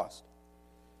Pentecost.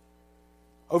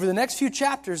 Over the next few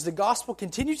chapters, the gospel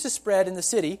continues to spread in the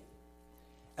city,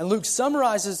 and Luke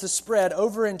summarizes the spread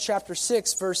over in chapter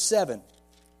 6, verse 7.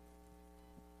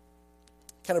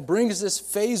 Kind of brings this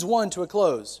phase 1 to a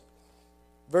close.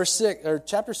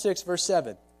 Chapter 6, verse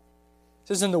 7. It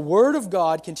says, "And the word of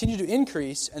God continued to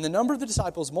increase, and the number of the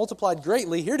disciples multiplied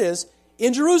greatly," here it is,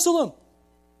 "in Jerusalem.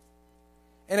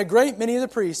 And a great many of the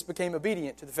priests became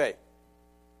obedient to the faith."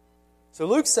 So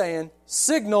Luke's saying,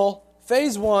 signal,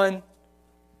 phase 1,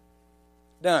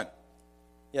 done.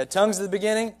 You had tongues at the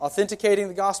beginning, authenticating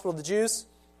the gospel of the Jews.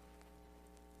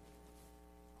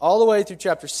 All the way through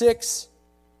chapter 6,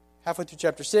 halfway through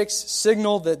chapter 6,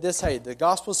 signal that the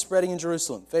gospel is spreading in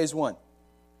Jerusalem, phase 1.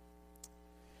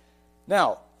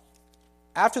 Now,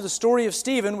 after the story of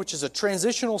Stephen, which is a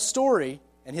transitional story,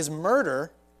 and his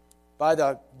murder by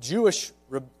the Jewish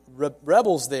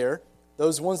rebels there,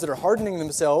 those ones that are hardening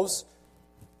themselves,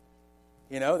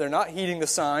 they're not heeding the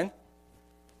sign,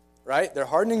 right? They're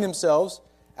hardening themselves.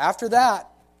 After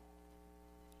that,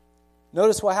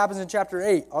 notice what happens in chapter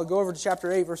 8. I'll go over to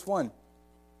chapter 8, verse 1.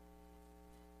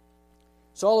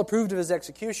 "Saul approved of his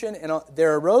execution, and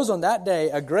there arose on that day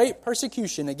a great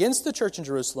persecution against the church in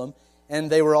Jerusalem, and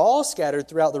they were all scattered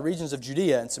throughout the regions of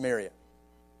Judea and Samaria,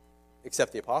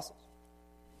 except the apostles."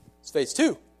 It's phase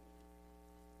 2.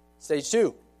 Stage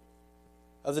 2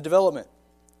 of the development.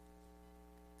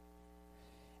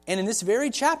 And in this very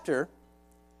chapter,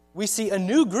 we see a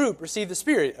new group receive the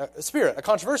Spirit, a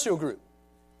controversial group,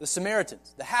 the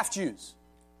Samaritans, the half-Jews.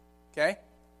 Okay?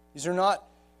 These are not,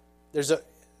 this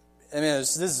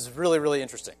is really, really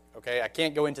interesting. Okay? I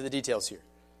can't go into the details here.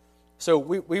 So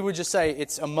we would just say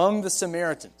it's among the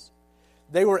Samaritans.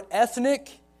 They were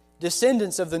ethnic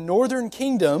descendants of the northern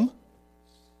kingdom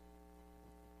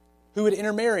who had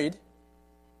intermarried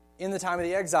in the time of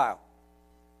the exile.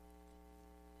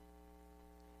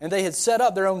 And they had set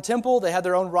up their own temple. They had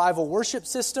their own rival worship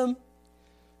system.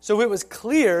 So it was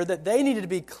clear that they needed to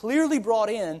be clearly brought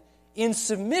in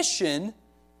submission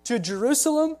to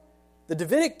Jerusalem, the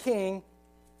Davidic king,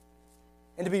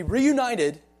 and to be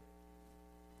reunited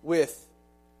with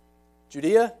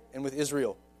Judea and with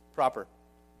Israel proper.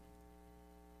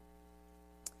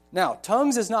 Now,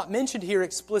 tongues is not mentioned here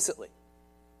explicitly.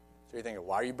 So you're thinking,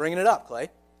 why are you bringing it up, Clay?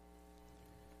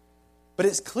 But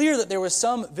it's clear that there was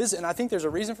some visit, and I think there's a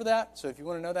reason for that. So if you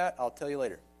want to know that, I'll tell you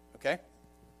later. Okay? A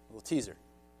little teaser.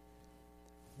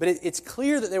 But it's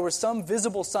clear that there was some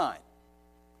visible sign.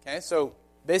 Okay? So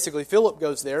basically, Philip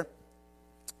goes there,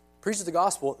 preaches the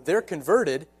gospel, they're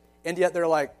converted, and yet they're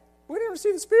like, we didn't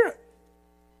receive the Spirit.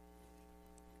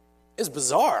 It's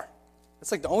bizarre.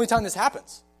 It's like the only time this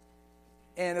happens.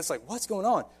 And it's like, what's going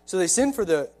on? So they send for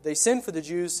the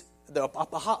Jews, the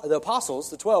apostles,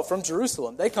 the 12 from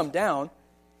Jerusalem. They come down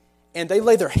and they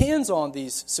lay their hands on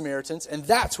these Samaritans, and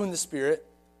that's when the Spirit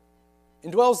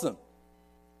indwells them.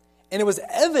 And it was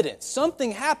evident.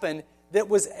 Something happened that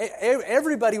was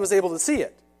everybody was able to see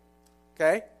it.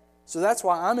 Okay? So that's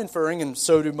why I'm inferring, and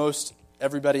so do most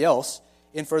everybody else,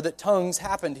 infer that tongues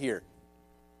happened here.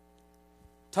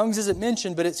 Tongues isn't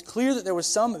mentioned, but it's clear that there was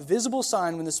some visible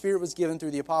sign when the Spirit was given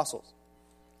through the apostles.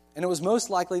 And it was most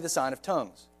likely the sign of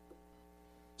tongues.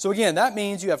 So again, that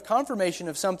means you have confirmation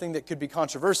of something that could be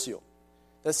controversial.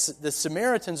 The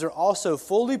Samaritans are also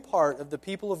fully part of the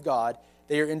people of God.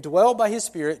 They are indwelled by His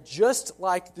Spirit just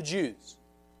like the Jews.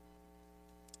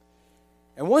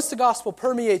 And once the gospel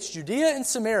permeates Judea and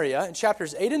Samaria in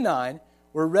chapters 8 and 9,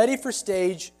 we're ready for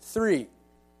stage 3.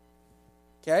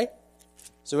 Okay?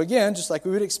 So again, just like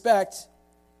we would expect,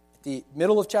 at the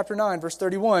middle of chapter 9, verse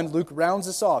 31, Luke rounds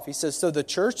this off. He says, so the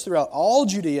church throughout all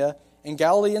Judea and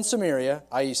Galilee and Samaria,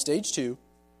 i.e. stage 2,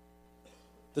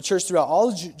 the church throughout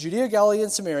all Judea, Galilee,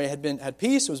 and Samaria had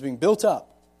peace, it was being built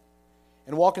up,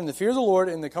 and walked in the fear of the Lord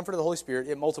and in the comfort of the Holy Spirit,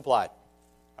 it multiplied.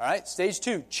 All right, stage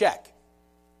 2, check.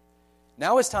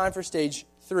 Now it's time for stage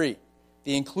 3,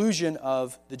 the inclusion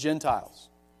of the Gentiles.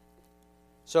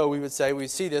 So we would say we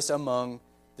see this among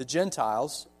the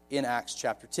Gentiles in Acts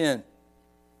chapter 10.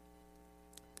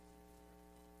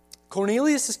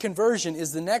 Cornelius' conversion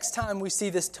is the next time we see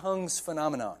this tongues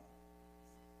phenomenon.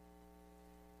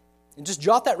 And just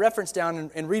jot that reference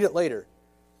down and read it later.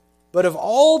 But of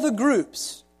all the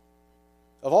groups,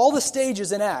 of all the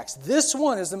stages in Acts, this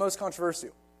one is the most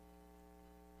controversial.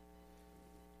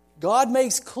 God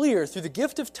makes clear through the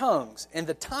gift of tongues and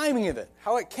the timing of it,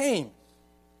 how it came,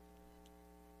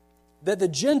 that the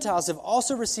Gentiles have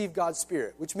also received God's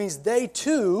Spirit, which means they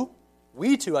too,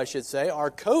 we too I should say, are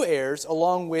co-heirs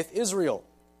along with Israel.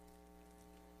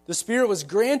 The Spirit was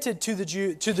granted to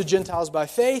the Gentiles by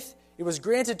faith. It was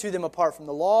granted to them apart from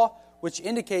the law, which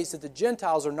indicates that the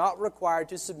Gentiles are not required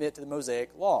to submit to the Mosaic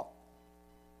law.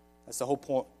 That's the whole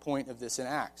point of this in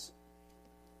Acts.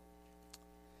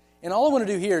 And all I want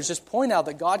to do here is just point out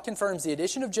that God confirms the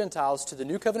addition of Gentiles to the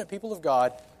new covenant people of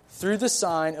God through the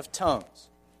sign of tongues.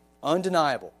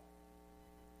 Undeniable.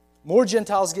 More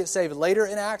Gentiles get saved later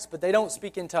in Acts, but they don't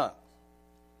speak in tongues.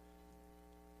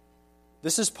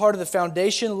 This is part of the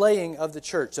foundation laying of the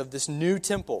church, of this new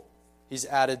temple. He's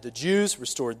added the Jews,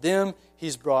 restored them.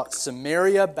 He's brought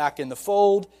Samaria back in the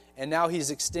fold, and now He's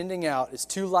extending out. It's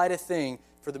too light a thing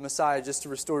for the Messiah just to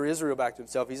restore Israel back to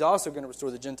Himself. He's also going to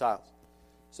restore the Gentiles.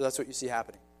 So that's what you see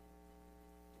happening.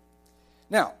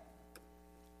 Now,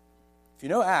 if you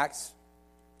know Acts,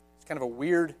 it's kind of a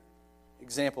weird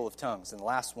example of tongues. And the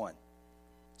last one,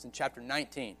 it's in chapter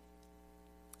 19.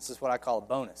 This is what I call a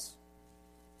bonus.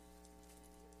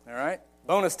 All right?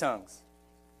 Bonus tongues.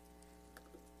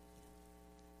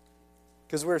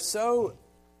 Because we're so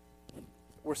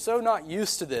not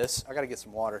used to this. I got to get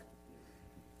some water.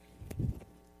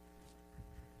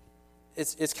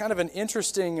 It's kind of an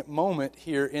interesting moment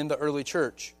here in the early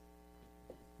church.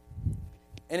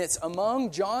 And it's among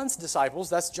John's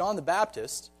disciples, that's John the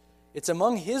Baptist. It's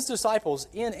among his disciples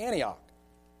in Antioch.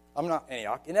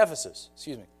 In Ephesus,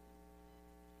 excuse me.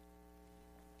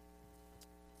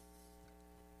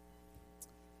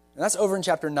 And that's over in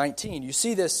chapter 19. You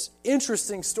see this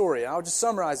interesting story. I'll just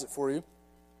summarize it for you.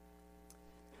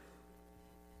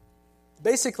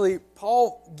 Basically,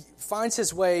 Paul finds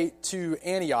his way to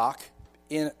Antioch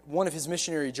in one of his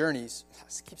missionary journeys. I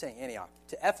keep saying Antioch.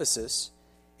 To Ephesus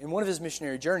in one of his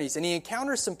missionary journeys. And he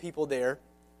encounters some people there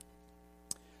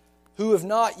who have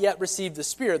not yet received the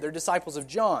Spirit. They're disciples of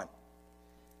John.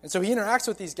 And so he interacts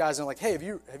with these guys and like, hey, have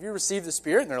you received the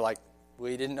Spirit? And they're like,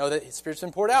 we didn't know that His Spirit's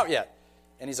been poured out yet.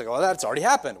 And he's like, oh, that's already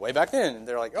happened way back then. And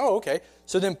they're like, oh, okay.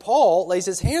 So then Paul lays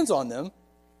his hands on them.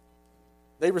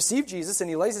 They receive Jesus, and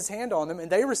he lays his hand on them,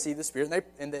 and they receive the Spirit.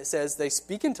 And it says they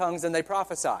speak in tongues and they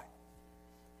prophesy.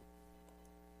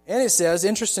 And it says,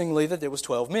 interestingly, that there was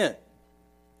 12 men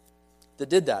that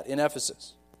did that in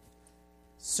Ephesus.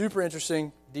 Super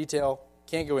interesting detail.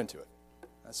 Can't go into it.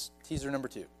 That's teaser number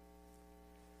 2.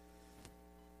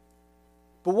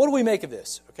 But what do we make of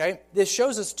this? Okay, this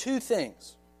shows us 2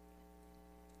 things.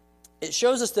 It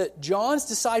shows us that John's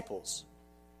disciples,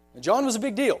 and John was a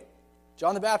big deal.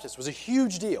 John the Baptist was a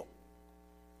huge deal.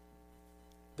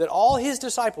 That all his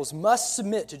disciples must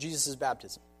submit to Jesus'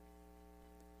 baptism.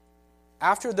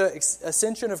 After the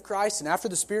ascension of Christ and after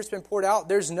the Spirit's been poured out,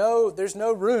 there's no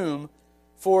room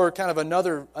for kind of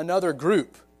another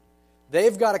group.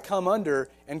 They've got to come under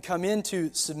and come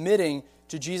into submitting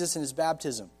to Jesus and His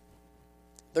baptism.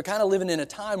 they're kind of living in a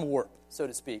time warp, so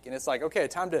to speak. And it's like, okay,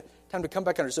 time to come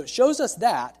back under. So it shows us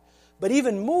that. But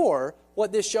even more,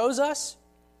 what this shows us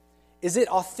is it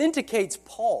authenticates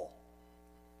Paul.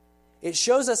 It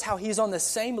shows us how he's on the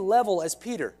same level as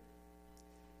Peter.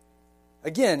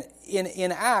 Again,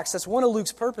 in Acts, that's one of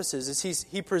Luke's purposes, is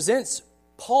he presents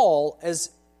Paul as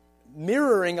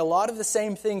mirroring a lot of the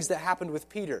same things that happened with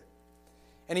Peter.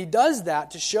 And he does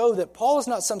that to show that Paul is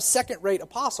not some second-rate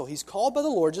apostle. He's called by the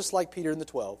Lord just like Peter and the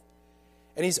 12.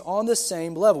 And he's on the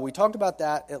same level. We talked about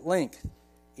that at length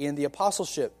in the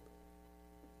apostleship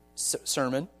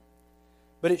sermon.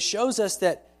 But it shows us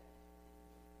that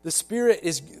the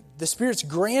Spirit's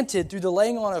granted through the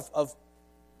laying on of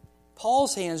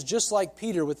Paul's hands, just like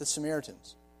Peter with the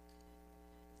Samaritans.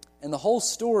 And the whole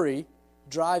story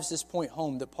drives this point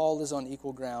home that Paul is on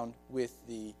equal ground with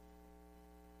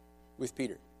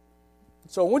Peter.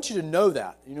 So I want you to know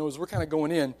that, as we're kind of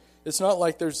going in, it's not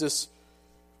like there's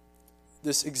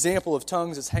this example of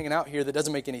tongues that's hanging out here that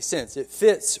doesn't make any sense. It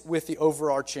fits with the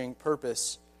overarching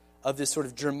purpose of this sort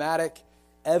of dramatic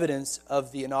evidence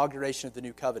of the inauguration of the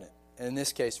new covenant, and in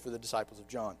this case for the disciples of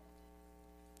John.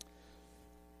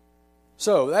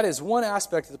 So that is one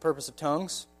aspect of the purpose of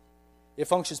tongues. It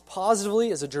functions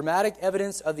positively as a dramatic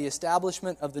evidence of the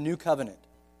establishment of the new covenant.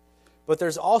 But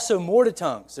there's also more to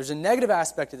tongues. There's a negative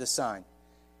aspect of this sign.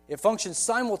 It functions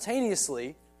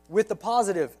simultaneously with the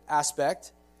positive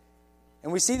aspect.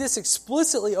 And we see this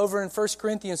explicitly over in 1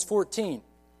 Corinthians 14.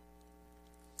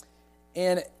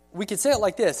 And we could say it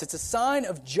like this. It's a sign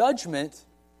of judgment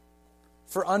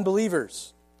for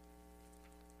unbelievers.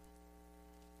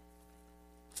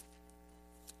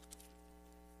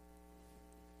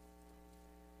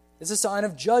 It's a sign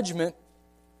of judgment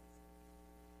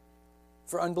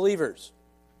for unbelievers.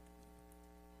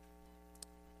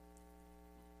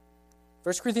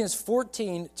 1 Corinthians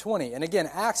 14:20. And again,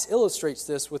 Acts illustrates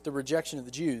this with the rejection of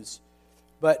the Jews.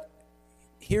 But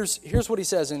here's what he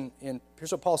says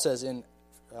here's what Paul says in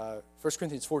 1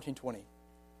 Corinthians 14:20. He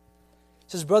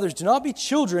says, "Brothers, do not be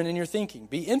children in your thinking.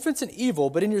 Be infants in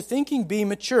evil, but in your thinking be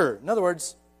mature." In other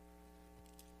words,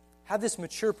 have this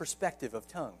mature perspective of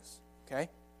tongues. Okay?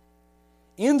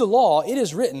 In the law, it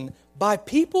is written, "By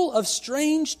people of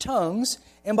strange tongues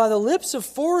and by the lips of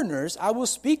foreigners I will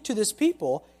speak to this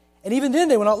people, and even then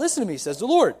they will not listen to me, says the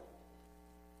Lord."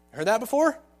 Heard that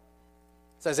before?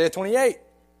 It's Isaiah 28.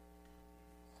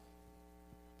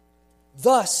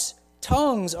 Thus,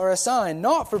 tongues are a sign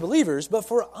not for believers, but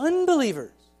for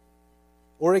unbelievers,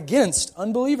 or against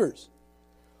unbelievers,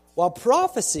 while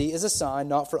prophecy is a sign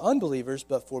not for unbelievers,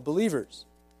 but for believers.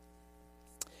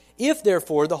 If,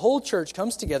 therefore, the whole church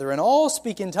comes together and all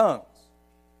speak in tongues,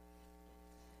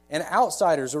 and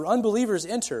outsiders or unbelievers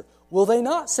enter, will they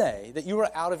not say that you are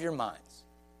out of your minds?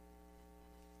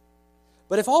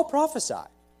 But if all prophesy,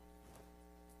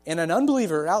 and an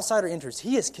unbeliever or outsider enters,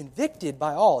 he is convicted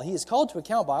by all. He is called to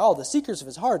account by all. The secrets of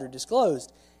his heart are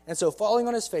disclosed. And so, falling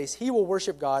on his face, he will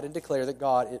worship God and declare that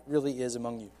God it really is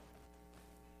among you.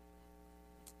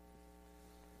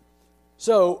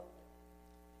 So,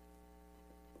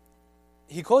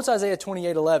 he quotes Isaiah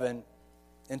 28:11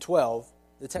 and 12,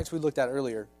 the text we looked at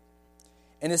earlier,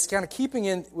 and it's kind of keeping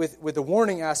in with the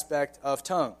warning aspect of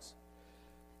tongues.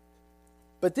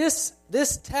 But this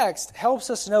text helps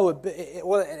us know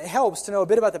it helps to know a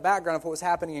bit about the background of what was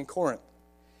happening in Corinth.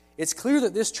 It's clear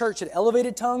that this church had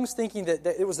elevated tongues, thinking that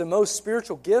it was the most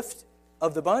spiritual gift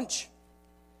of the bunch,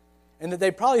 and that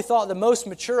they probably thought the most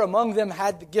mature among them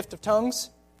had the gift of tongues,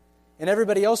 and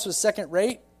everybody else was second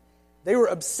rate. They were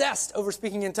obsessed over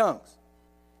speaking in tongues.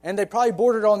 And they probably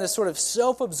bordered on this sort of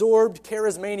self-absorbed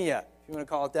charismania, if you want to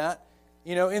call it that,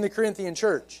 in the Corinthian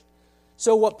church.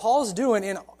 So what Paul's doing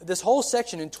in this whole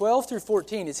section in 12 through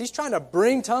 14 is he's trying to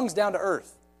bring tongues down to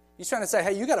earth. He's trying to say,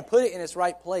 hey, you got to put it in its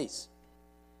right place.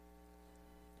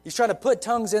 He's trying to put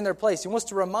tongues in their place. He wants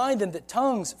to remind them that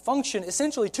tongues function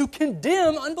essentially to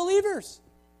condemn unbelievers.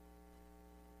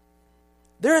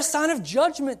 They're a sign of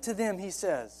judgment to them, he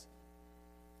says.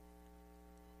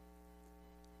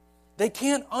 They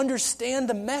can't understand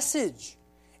the message.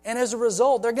 And as a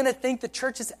result, they're going to think the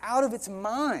church is out of its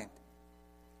mind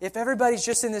if everybody's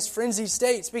just in this frenzied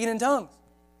state speaking in tongues.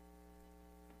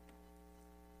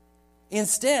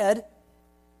 Instead,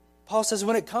 Paul says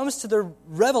when it comes to the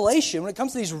revelation, when it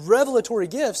comes to these revelatory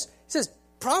gifts, he says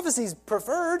prophecy's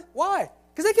preferred. Why?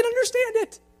 Because they can understand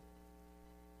it.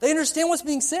 They understand what's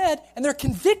being said, and they're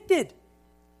convicted.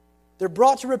 They're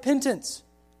brought to repentance.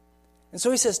 And so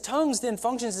he says tongues then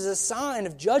functions as a sign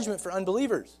of judgment for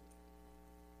unbelievers.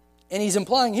 And he's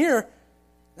implying here,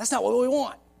 that's not what we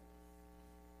want.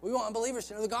 We want unbelievers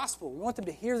to know the gospel. We want them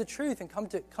to hear the truth and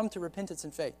come to repentance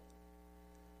and faith.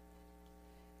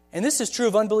 And this is true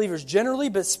of unbelievers generally,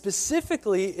 but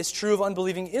specifically is true of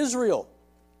unbelieving Israel.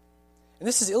 And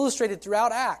this is illustrated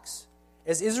throughout Acts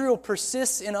as Israel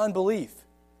persists in unbelief.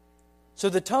 So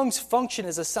the tongues function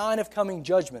as a sign of coming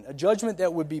judgment, a judgment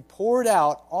that would be poured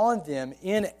out on them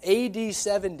in AD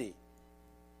 70.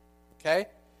 Okay?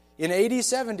 In AD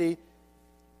 70,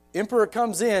 emperor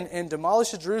comes in and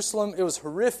demolishes Jerusalem. It was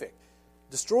horrific.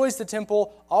 Destroys the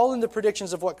temple, all in the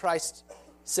predictions of what Christ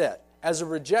said, as a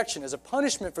rejection, as a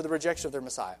punishment for the rejection of their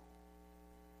Messiah.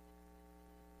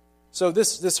 So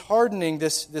this hardening,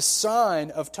 this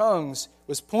sign of tongues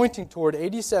was pointing toward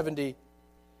AD 70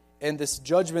 and this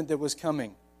judgment that was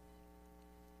coming.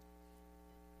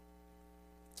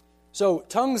 So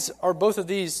tongues are both of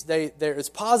these. It's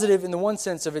positive in the one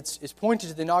sense of it's pointing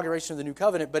to the inauguration of the new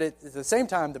covenant, but at the same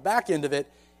time, the back end of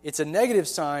it, it's a negative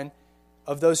sign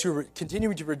of those who are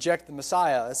continuing to reject the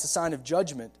Messiah. It's a sign of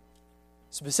judgment,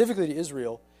 specifically to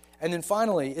Israel. And then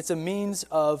finally, it's a means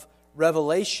of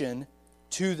revelation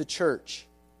to the church,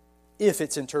 if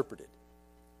it's interpreted.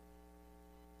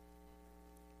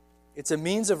 It's a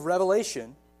means of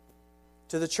revelation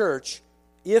to the church,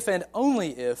 if and only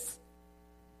if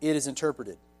it is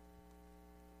interpreted.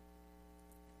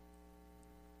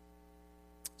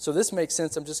 So this makes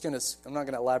sense. I'm not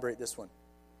going to elaborate this one,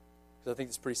 because I think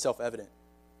it's pretty self-evident.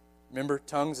 Remember,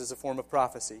 tongues is a form of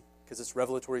prophecy, because it's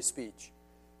revelatory speech.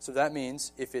 So that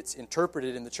means if it's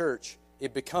interpreted in the church,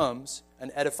 it becomes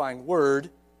an edifying word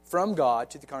from God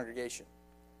to the congregation.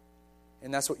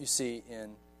 And that's what you see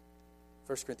in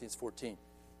 1 Corinthians 14.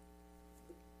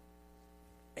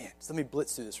 Man, just let me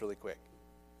blitz through this really quick.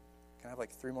 Can I have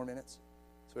like 3 more minutes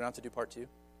so we don't have to do part 2?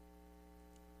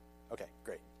 Okay,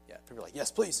 great. Yeah, people are like,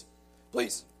 yes, please,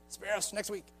 spare us next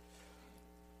week.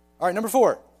 All right, number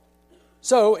 4.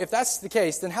 So if that's the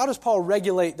case, then how does Paul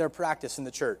regulate their practice in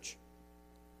the church?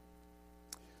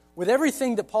 With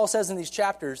everything that Paul says in these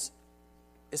chapters,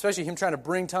 especially him trying to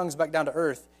bring tongues back down to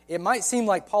earth, it might seem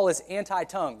like Paul is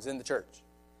anti-tongues in the church.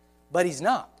 But he's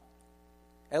not.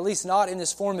 At least not in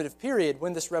this formative period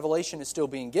when this revelation is still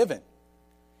being given.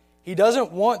 He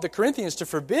doesn't want the Corinthians to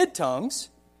forbid tongues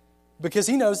because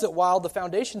he knows that while the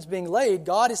foundation's being laid,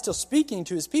 God is still speaking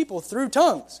to his people through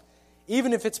tongues,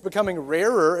 even if it's becoming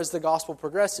rarer as the gospel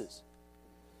progresses.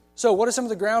 So what are some of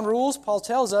the ground rules? Paul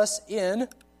tells us in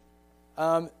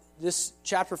this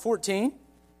chapter 14.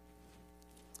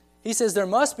 He says there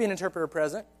must be an interpreter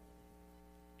present.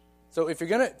 So if you're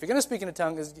gonna speak in a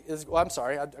tongue, I'm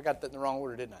sorry, I got that in the wrong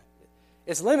order, didn't I?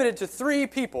 It's limited to 3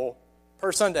 people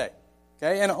per Sunday,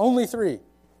 okay, and only 3.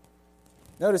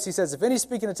 Notice he says, if any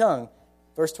speak in a tongue,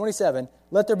 verse 27,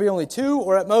 let there be only 2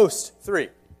 or at most 3.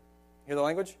 Hear the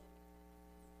language?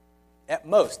 At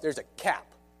most, there's a cap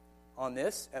on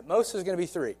this. At most, there's going to be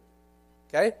 3.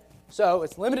 Okay? So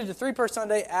it's limited to 3 per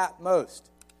Sunday at most.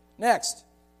 Next,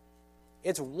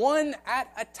 it's 1 at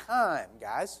a time,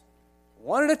 guys.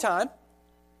 1 at a time,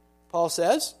 Paul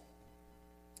says.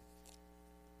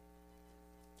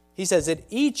 He says that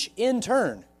each in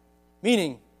turn,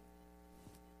 meaning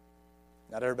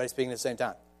not everybody speaking at the same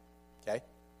time. Okay?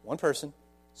 1 person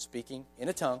speaking in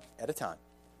a tongue at a time.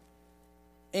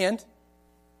 And,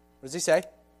 what does he say?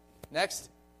 Next,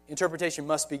 interpretation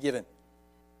must be given.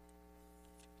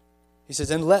 He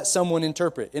says, and let someone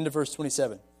interpret, into verse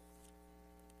 27.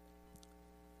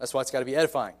 That's why it's got to be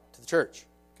edifying to the church,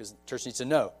 because the church needs to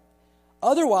know.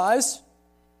 Otherwise,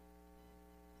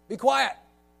 be quiet.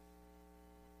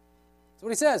 That's what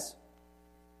he says.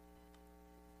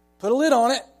 Put a lid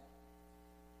on it.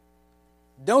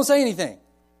 Don't say anything.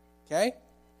 Okay?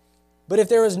 But if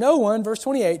there is no one, verse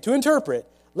 28, to interpret,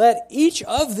 let each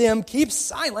of them keep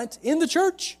silent in the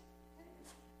church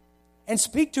and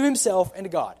speak to himself and to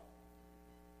God.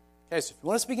 Okay, so if you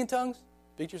want to speak in tongues,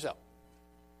 speak to yourself.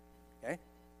 Okay?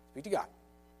 Speak to God.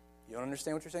 You don't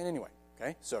understand what you're saying anyway.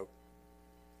 Okay? So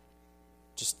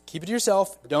just keep it to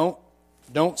yourself.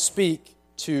 Don't speak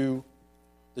to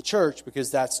the church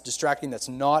because that's distracting, that's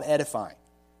not edifying.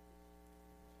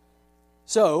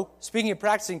 So, speaking of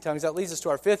practicing tongues, that leads us to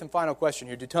our 5th and final question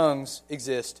here. Do tongues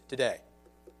exist today?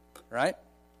 Right?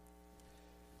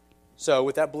 So,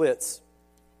 with that blitz,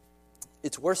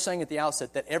 it's worth saying at the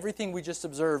outset that everything we just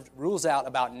observed rules out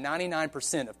about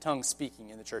 99% of tongue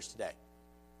speaking in the church today.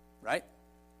 Right?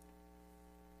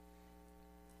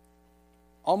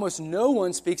 Almost no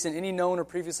one speaks in any known or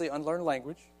previously unlearned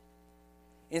language.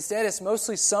 Instead, it's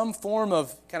mostly some form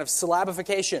of kind of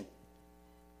syllabification.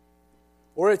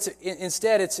 Or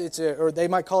or they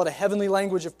might call it a heavenly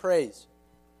language of praise.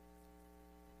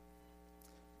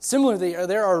 Similarly,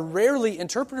 there are rarely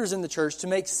interpreters in the church to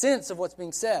make sense of what's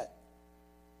being said,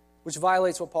 which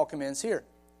violates what Paul commands here.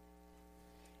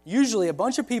 usually a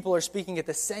bunch of people are speaking at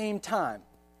the same time.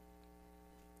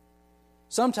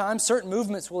 Sometimes certain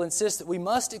movements will insist that we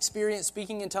must experience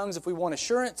speaking in tongues if we want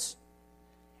assurance,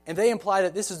 and they imply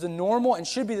that this is the normal and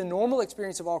should be the normal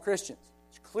experience of all Christians,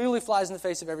 which clearly flies in the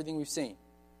face of everything we've seen.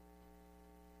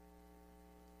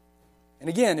 And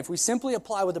again, if we simply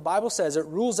apply what the Bible says, it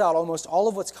rules out almost all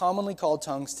of what's commonly called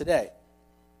tongues today.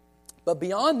 But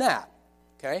beyond that,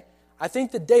 okay, I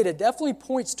think the data definitely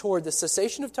points toward the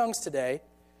cessation of tongues today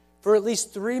for at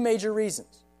least three major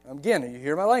reasons. Again, you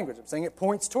hear my language. I'm saying it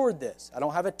points toward this. I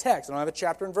don't have a text. I don't have a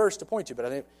chapter and verse to point to, but I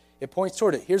think it points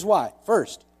toward it. Here's why.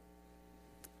 First,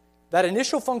 that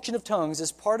initial function of tongues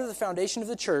as part of the foundation of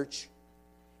the church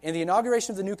and the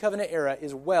inauguration of the New Covenant era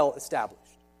is well established.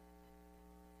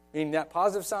 Meaning that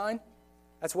positive sign,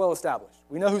 that's well established.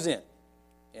 We know who's in.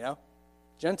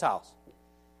 Gentiles,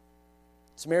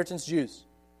 Samaritans, Jews.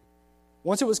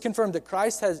 Once it was confirmed that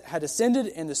Christ had ascended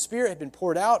and the Spirit had been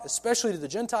poured out, especially to the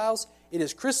Gentiles, it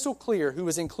is crystal clear who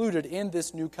is included in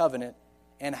this new covenant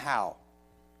and how.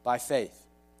 By faith.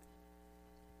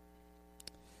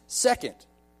 Second,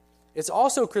 it's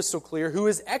also crystal clear who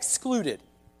is excluded.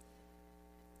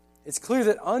 It's clear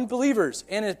that unbelievers,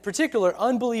 and in particular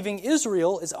unbelieving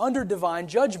Israel, is under divine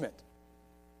judgment.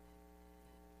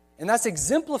 And that's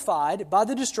exemplified by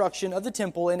the destruction of the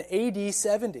temple in AD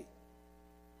 70.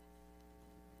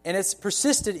 And it's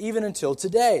persisted even until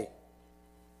today.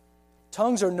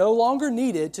 Tongues are no longer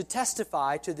needed to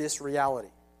testify to this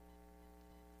reality.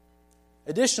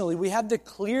 Additionally, we have the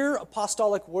clear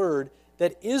apostolic word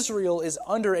that Israel is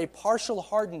under a partial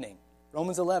hardening.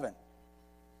 Romans 11.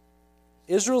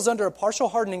 Israel's under a partial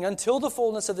hardening until the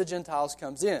fullness of the Gentiles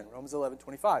comes in. Romans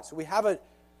 11:25. So we have an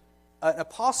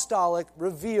apostolic,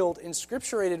 revealed,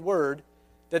 inscripturated word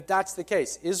that that's the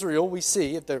case. Israel, we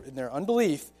see, in their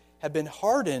unbelief, have been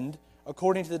hardened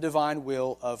according to the divine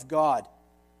will of God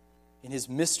in His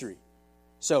mystery.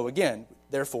 So again,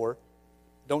 therefore,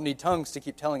 don't need tongues to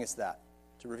keep telling us that,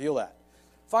 to reveal that.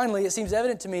 Finally, it seems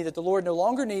evident to me that the Lord no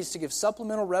longer needs to give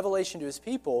supplemental revelation to His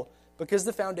people because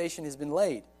the foundation has been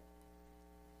laid.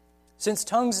 Since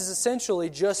tongues is essentially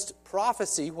just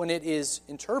prophecy when it is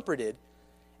interpreted,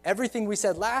 everything we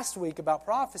said last week about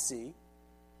prophecy,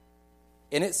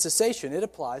 in its cessation, it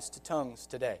applies to tongues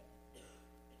today.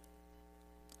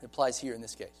 It applies here in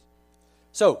this case.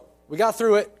 So, we got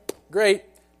through it. Great.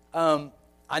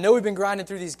 I know we've been grinding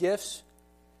through these gifts,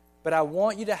 but I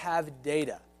want you to have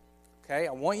data. Okay?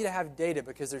 I want you to have data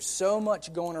because there's so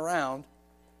much going around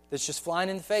that's just flying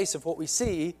in the face of what we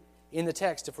see in the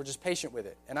text if we're just patient with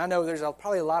it. And I know there's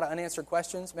probably a lot of unanswered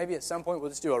questions. Maybe at some point we'll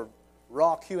just do a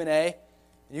raw Q&A, and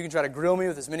you can try to grill me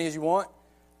with as many as you want,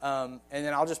 and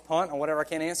then I'll just punt on whatever I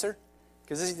can't answer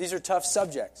because these are tough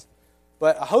subjects.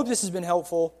 But I hope this has been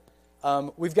helpful.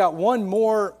 We've got one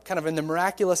more kind of in the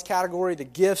miraculous category, the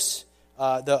gifts,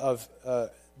 the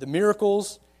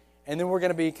miracles, and then we're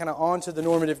going to be kind of on to the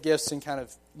normative gifts and kind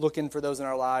of looking for those in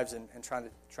our lives and trying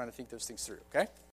to think those things through, okay?